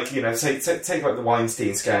 you know, like, you know, take like the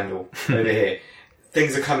Weinstein scandal over here.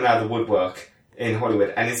 Things are coming out of the woodwork in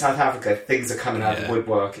Hollywood, and in South Africa, things are coming out of the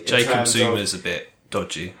woodwork. Jacob Zuma's a bit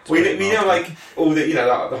dodgy. We know, like, all the, you know,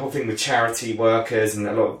 like, the whole thing with charity workers, and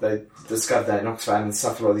a lot of, they discovered that in Oxfam and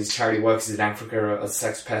stuff, a lot of these charity workers in Africa are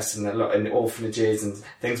sex pests, and a lot in orphanages and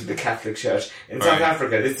things with the Catholic Church. In South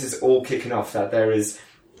Africa, this is all kicking off, that there is,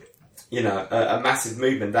 you know, a massive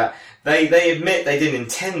movement that they admit they didn't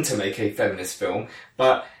intend to make a feminist film,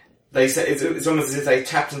 but they say it's almost as if they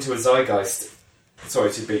tapped into a zeitgeist.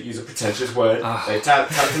 Sorry to use a pretentious word. They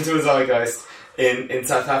tapped into a zeitgeist in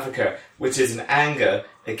South Africa, which is an anger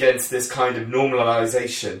against this kind of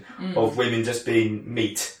normalisation of women just being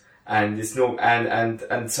meat. And it's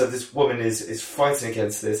and so this woman is fighting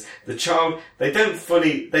against this. The child, they don't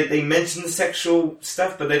fully they mention the sexual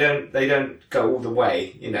stuff, but they don't go all the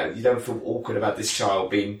way. You know, you don't feel awkward about this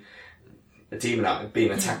child being a demon,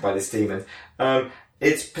 being attacked by this demon.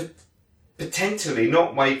 It's potentially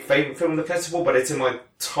not my favourite film of the festival, but it's in my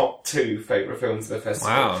top 2 favourite films of the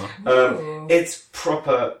festival. Wow. It's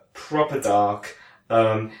proper dark.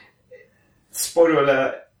 Spoiler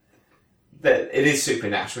alert. that it is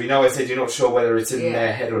supernatural. You know, I said you're not sure whether it's in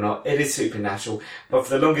their head or not. It is supernatural, but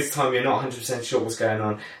for the longest time, you're not 100% sure what's going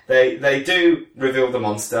on. They do reveal the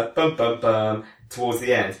monster, bum bum bum, towards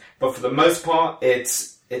the end, but for the most part,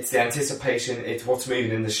 it's the anticipation. It's what's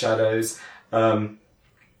moving in the shadows. The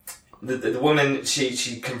woman,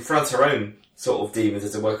 she confronts her own sort of demons,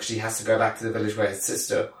 as it were, because she has to go back to the village where her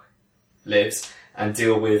sister lives and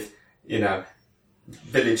deal with, you know,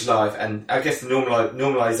 village life, and I guess the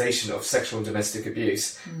normalisation of sexual and domestic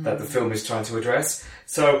abuse that the film is trying to address.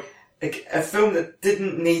 So, a film that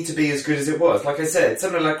didn't need to be as good as it was. Like I said,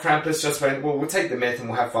 something like Krampus just went, well, we'll take the myth and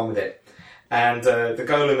we'll have fun with it. And the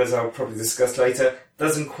Golem, as I'll probably discuss later,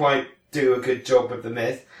 doesn't quite do a good job with the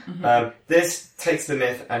myth. This takes the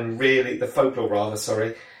myth and really, the folklore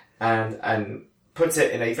rather, and puts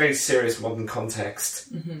it in a very serious modern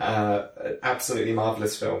context. Absolutely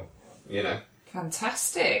marvellous film, you know.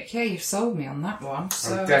 Fantastic. Yeah, you've sold me on that one.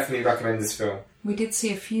 So I definitely recommend this film. we did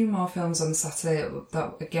see a few more films on Saturday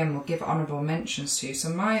that again we'll give honourable mentions to. So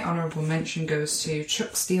my honourable mention goes to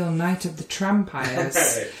Chuck Steele, Night of the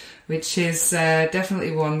Trampires, which is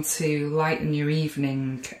definitely one to lighten your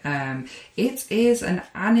evening. It is an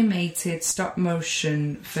animated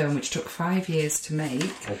stop-motion film which took 5 years to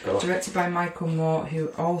make, directed by Michael Moore, who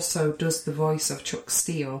also does the voice of Chuck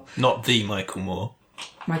Steele. Not the Michael Moore.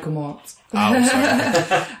 Michael Mort. Oh,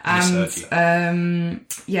 sorry. And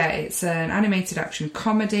yeah, it's an animated action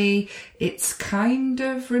comedy. It's kind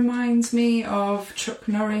of reminds me of Chuck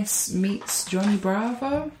Norris meets Johnny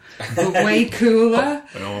Bravo, but way cooler.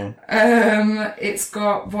 It's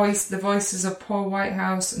got the voices of Paul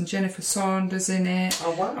Whitehouse and Jennifer Saunders in it.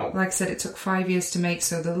 Oh wow! Like I said, it took 5 years to make,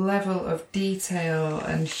 so the level of detail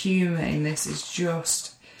and humour in this is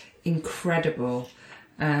just incredible.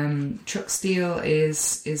 Chuck Steele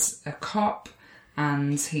is a cop,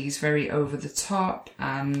 and he's very over the top,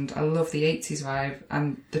 and I love the 80s vibe.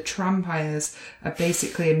 And the Trampires are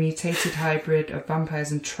basically a mutated hybrid of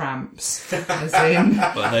vampires and tramps. As in,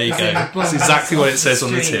 well, there you go. That's exactly what it says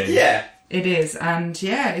on the tin. Yeah. It is, and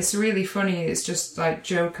yeah, it's really funny. It's just like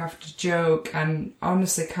joke after joke, and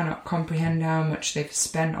honestly cannot comprehend how much they've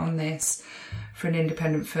spent on this for an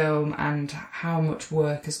independent film and how much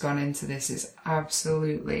work has gone into this. Is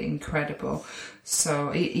absolutely incredible.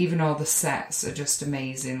 So even all the sets are just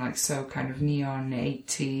amazing, like so kind of neon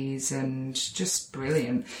 80s and just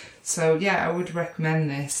brilliant. So yeah, I would recommend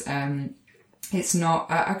this. It's not,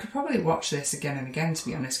 I could probably watch this again and again, to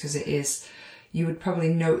be honest, because it is, you would probably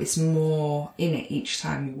notice more in it each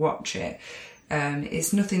time you watch it.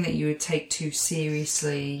 It's nothing that you would take too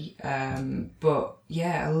seriously, but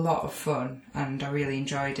yeah, a lot of fun, and I really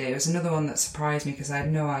enjoyed it. It was another one that surprised me because I had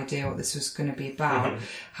no idea what this was going to be about.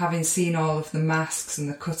 Having seen all of the masks and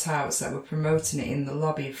the cutouts that were promoting it in the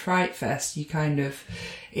lobby of FrightFest,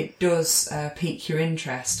 it does pique your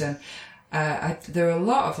interest. And there are a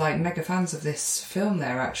lot of like mega fans of this film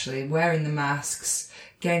there, actually, wearing the masks,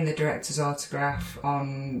 getting the director's autograph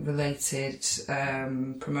on related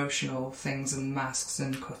promotional things and masks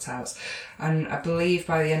and cutouts. And I believe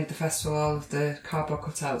by the end of the festival, all of the cardboard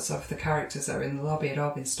cutouts of the characters that are in the lobby had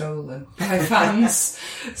all been stolen by fans,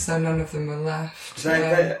 so none of them were left.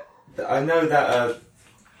 I know that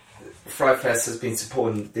FrightFest has been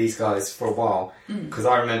supporting these guys for a while, because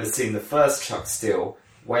I remember seeing the first Chuck Steele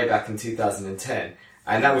way back in 2010.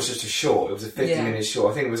 And that was just a short. It was a 50-minute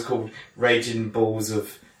short. I think it was called Raging Balls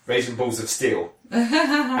of Steel.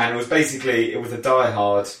 And it was basically, it was a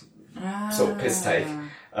die-hard sort of piss take.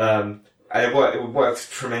 And it worked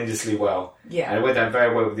tremendously well. Yeah. And it went down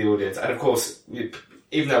very well with the audience. And of course,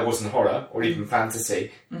 even though it wasn't horror or even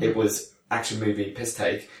fantasy, it was action movie piss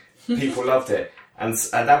take. People loved it. And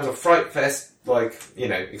that was a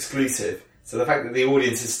FrightFest, exclusive. So the fact that the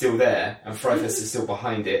audience is still there and FrightFest is still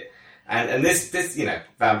behind it. And this,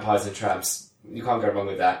 vampires and tramps, you can't go wrong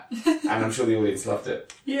with that. And I'm sure the audience loved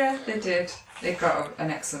it. Yeah, they did. They got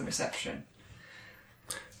an excellent reception.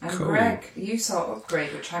 And cool. Greg, you saw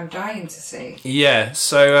Upgrade, which I'm dying to see. Yeah,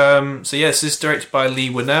 so this is directed by Lee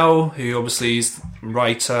Winnell, who obviously is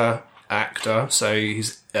writer, actor. So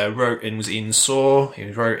he's wrote and was in Saw.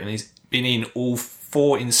 He wrote and he's been in all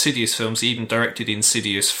 4 Insidious films. He even directed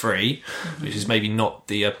Insidious 3, which is maybe not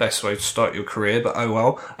the best way to start your career, but oh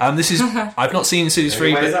well. This is I've not seen Insidious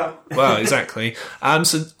 3, but well, exactly.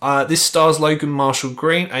 This stars Logan Marshall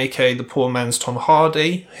Green, aka the poor man's Tom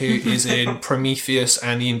Hardy, who is in Prometheus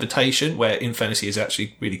and The Invitation, where in fairness he is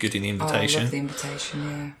actually really good in The Invitation. I love The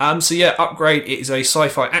Invitation, yeah. Upgrade. It is a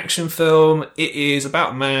sci-fi action film. It is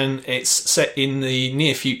about a man. It's set in the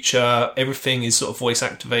near future. Everything is sort of voice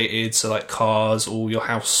activated, so like cars, all all your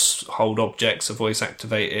household objects are voice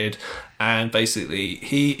activated, and basically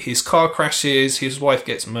his car crashes, his wife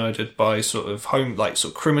gets murdered by sort of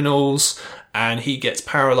criminals, and he gets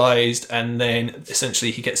paralysed, and then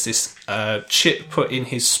essentially he gets this chip put in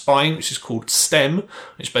his spine, which is called STEM,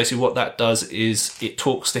 which basically what that does is it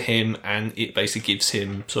talks to him, and it basically gives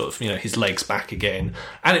him sort of, his legs back again.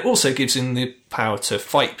 And it also gives him the power to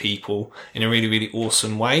fight people in a really, really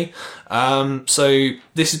awesome way. So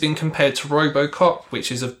this has been compared to RoboCop,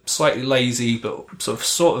 which is a slightly lazy but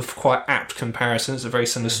sort of quite apt comparison. It's a very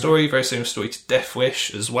similar story to Death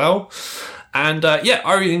Wish as well. And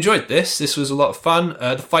I really enjoyed this. This was a lot of fun.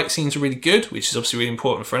 The fight scenes are really good, which is obviously really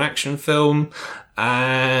important for an action film.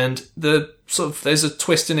 And there's a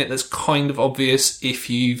twist in it that's kind of obvious if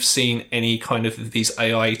you've seen any kind of these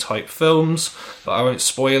AI type films, but I won't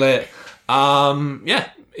spoil it.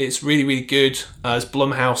 It's really, really good. It's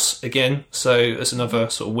Blumhouse again, so it's another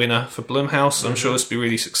sort of winner for Blumhouse. I'm sure this will be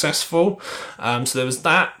really successful. So there was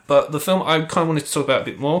that, but the film I kind of wanted to talk about a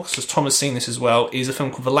bit more, because Tom has seen this as well, is a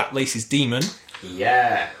film called The Laplace's Demon.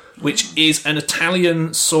 Yeah. Which is an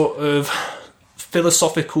Italian sort of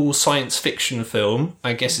philosophical science fiction film,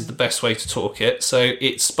 I guess is the best way to talk it. So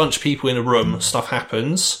it's a bunch of people in a room, stuff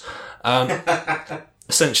happens.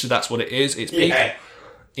 Essentially that's what it is. It's people.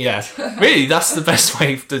 Yeah, really, that's the best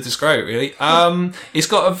way to describe it, really. It's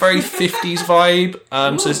got a very 50s vibe.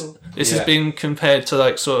 So this has been compared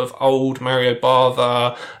to sort of old Mario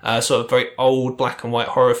Bava, sort of very old black and white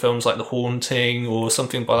horror films like The Haunting or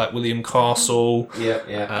something by William Castle.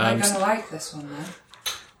 Yeah. I'm going to like this one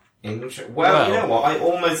then. Well, you know what? I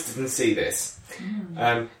almost didn't see this.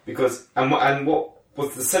 Because what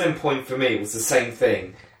was the selling point for me was the same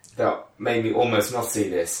thing that made me almost not see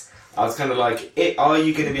this. I was kind of like, are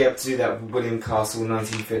you going to be able to do that with William Castle,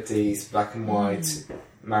 1950s, black and white,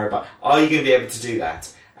 Maribel? Are you going to be able to do that?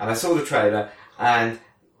 And I saw the trailer, and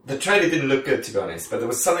the trailer didn't look good, to be honest, but there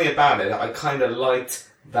was something about it that I kind of liked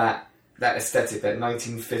that aesthetic, that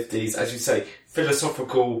 1950s, as you say,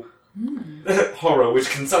 philosophical horror, which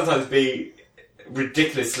can sometimes be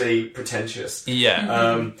ridiculously pretentious.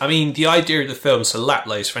 Yeah. I mean, the idea of the film, so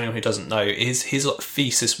Laplace, for anyone who doesn't know, his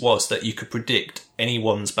thesis was that you could predict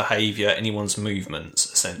anyone's behaviour, anyone's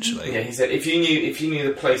movements, essentially. Yeah, he said if you knew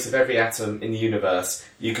the place of every atom in the universe,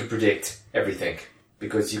 you could predict everything,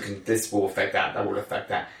 because this will affect that will affect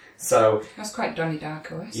that. So that's quite Donnie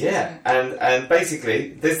Darko-esque. Yeah, and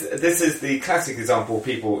basically this is the classic example of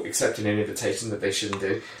people accepting an invitation that they shouldn't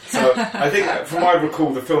do. So I think, from what I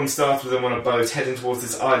recall, the film starts with them on a boat heading towards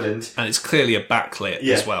this island, and it's clearly a backlit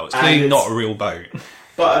as well. It's clearly not a real boat.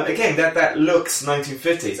 But again, that looks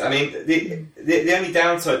 1950s. I mean, the only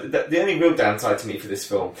downside, the only real downside to me for this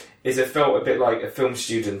film is it felt a bit like a film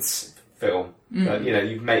student's film.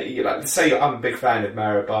 You've made, say I'm a big fan of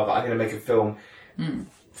Mario Bava, I'm going to make a film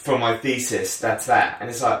for my thesis. That's that, and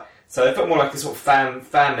it's like, so it felt more like a sort of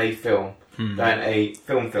fan-made film than a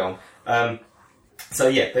film. So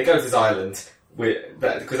yeah, they go to this island.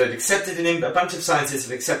 Because they've accepted a bunch of scientists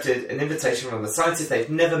have accepted an invitation from the scientists they've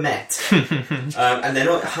never met, and they're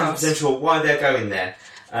not 100% sure why they're going there,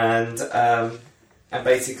 and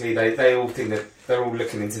basically they all think that they're all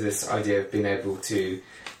looking into this idea of being able to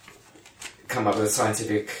come up with a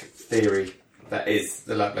scientific theory that is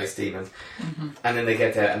the Laplace demon, and then they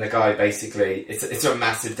get there, and the guy basically it's a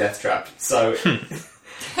massive death trap. So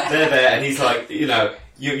they're there, and he's like,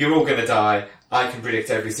 you're all going to die. I can predict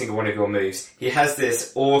every single one of your moves. He has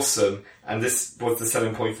this awesome, and this was the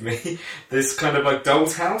selling point for me, this kind of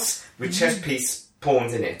doll's house with chess piece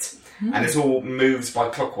pawns in it. And it's all moves by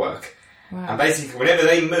clockwork. Wow. And basically, whenever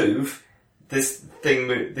they move,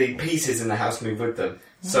 the pieces in the house move with them.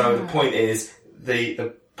 So the point is,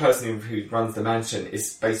 the person who runs the mansion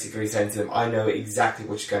is basically saying to them, I know exactly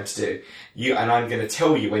what you're going to do. And I'm going to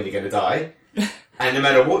tell you when you're going to die. And no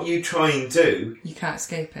matter what you try and do, you can't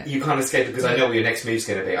escape it. You can't escape it because I know what your next move's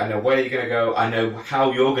going to be. I know where you're going to go. I know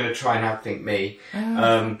how you're going to try and outthink me.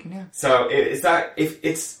 So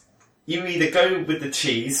if you either go with the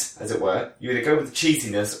cheese, as it were, you either go with the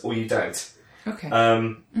cheesiness or you don't. Okay.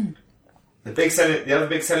 The other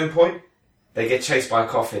big selling point, they get chased by a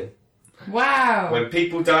coffin. Wow. When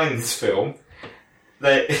people die in this film,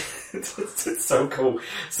 it's so cool.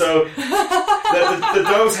 So the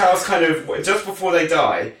doll's house kind of, just before they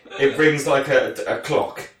die, it rings like a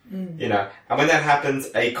clock, and when that happens,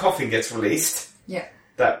 a coffin gets released. Yeah.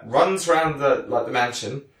 That runs around the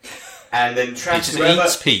mansion, and then traps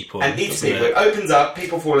eats people. And eats people. It opens up,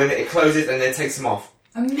 people fall in it, it closes, and then takes them off.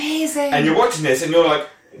 Amazing. And you're watching this, and you're like,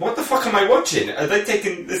 what the fuck am I watching? Are they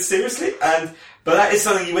taking this seriously? But that is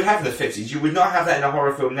something you would have in the 50s. You would not have that in a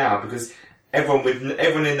horror film now, because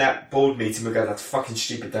everyone in that board meeting would go, "That's fucking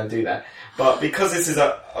stupid, don't do that." But because this is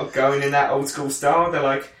going in that old school style, they're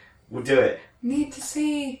like, "We'll do it." Need to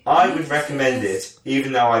see. I would recommend it,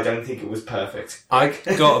 even though I don't think it was perfect. I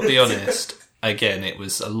gotta be honest. Again, it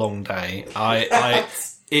was a long day.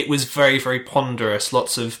 It was very, very ponderous.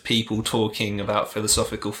 Lots of people talking about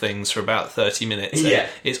philosophical things for about 30 minutes. Yeah.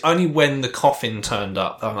 It's only when the coffin turned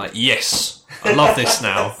up that I'm like, yes, I love this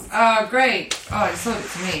now. Oh, great. Oh, it sold it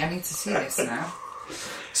to me. I need to see this now.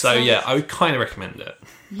 So yeah, I would kind of recommend it.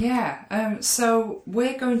 Yeah. So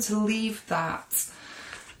we're going to leave that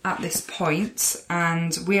at this point,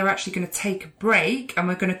 and we're actually going to take a break, and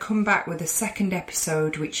we're going to come back with a second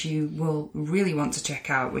episode which you will really want to check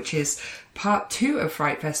out, which is part 2 of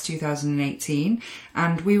FrightFest 2018,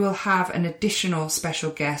 and we will have an additional special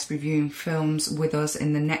guest reviewing films with us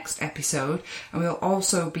in the next episode, and we'll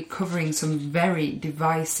also be covering some very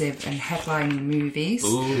divisive and headlining movies.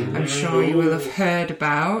 Ooh. I'm sure you will have heard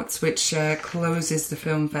about, which closes the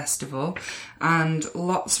film festival, and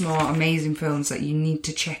lots more amazing films that you need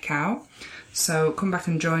to check out. So come back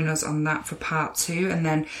and join us on that for part 2, and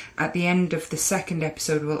then at the end of the second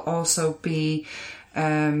episode we'll also be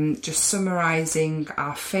just summarising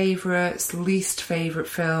our favourites, least favourite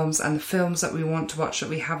films, and the films that we want to watch that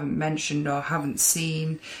we haven't mentioned or haven't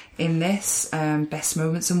seen in this, best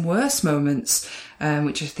moments and worst moments,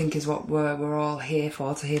 which I think is what we're all here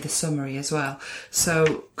for, to hear the summary as well.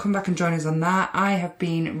 So come back and join us on that. I have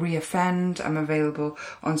been Reoffend. I'm available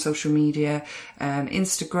on social media,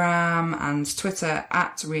 Instagram and Twitter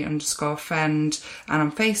at @re_fend, and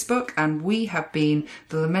on Facebook. And we have been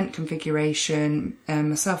The Lament Configuration,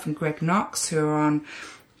 myself and Greg Knox, who are on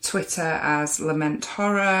Twitter as Lament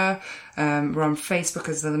Horror. We're on Facebook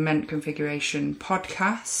as the Lament Configuration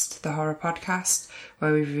Podcast, the horror podcast,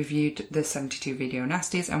 where we've reviewed the 72 Video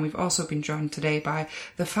Nasties, and we've also been joined today by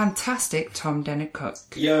the fantastic Tom Dennett-Cook.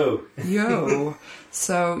 Yo!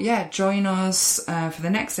 So yeah, join us for the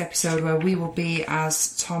next episode, where we will be,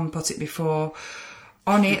 as Tom put it before,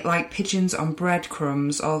 on it like pigeons on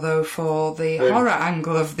breadcrumbs, although for the horror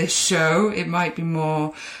angle of this show it might be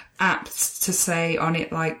more apt to say on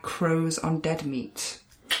it like crows on dead meat.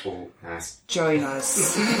 Oh, nice. Join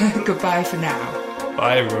us. Goodbye for now.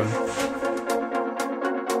 Bye everyone.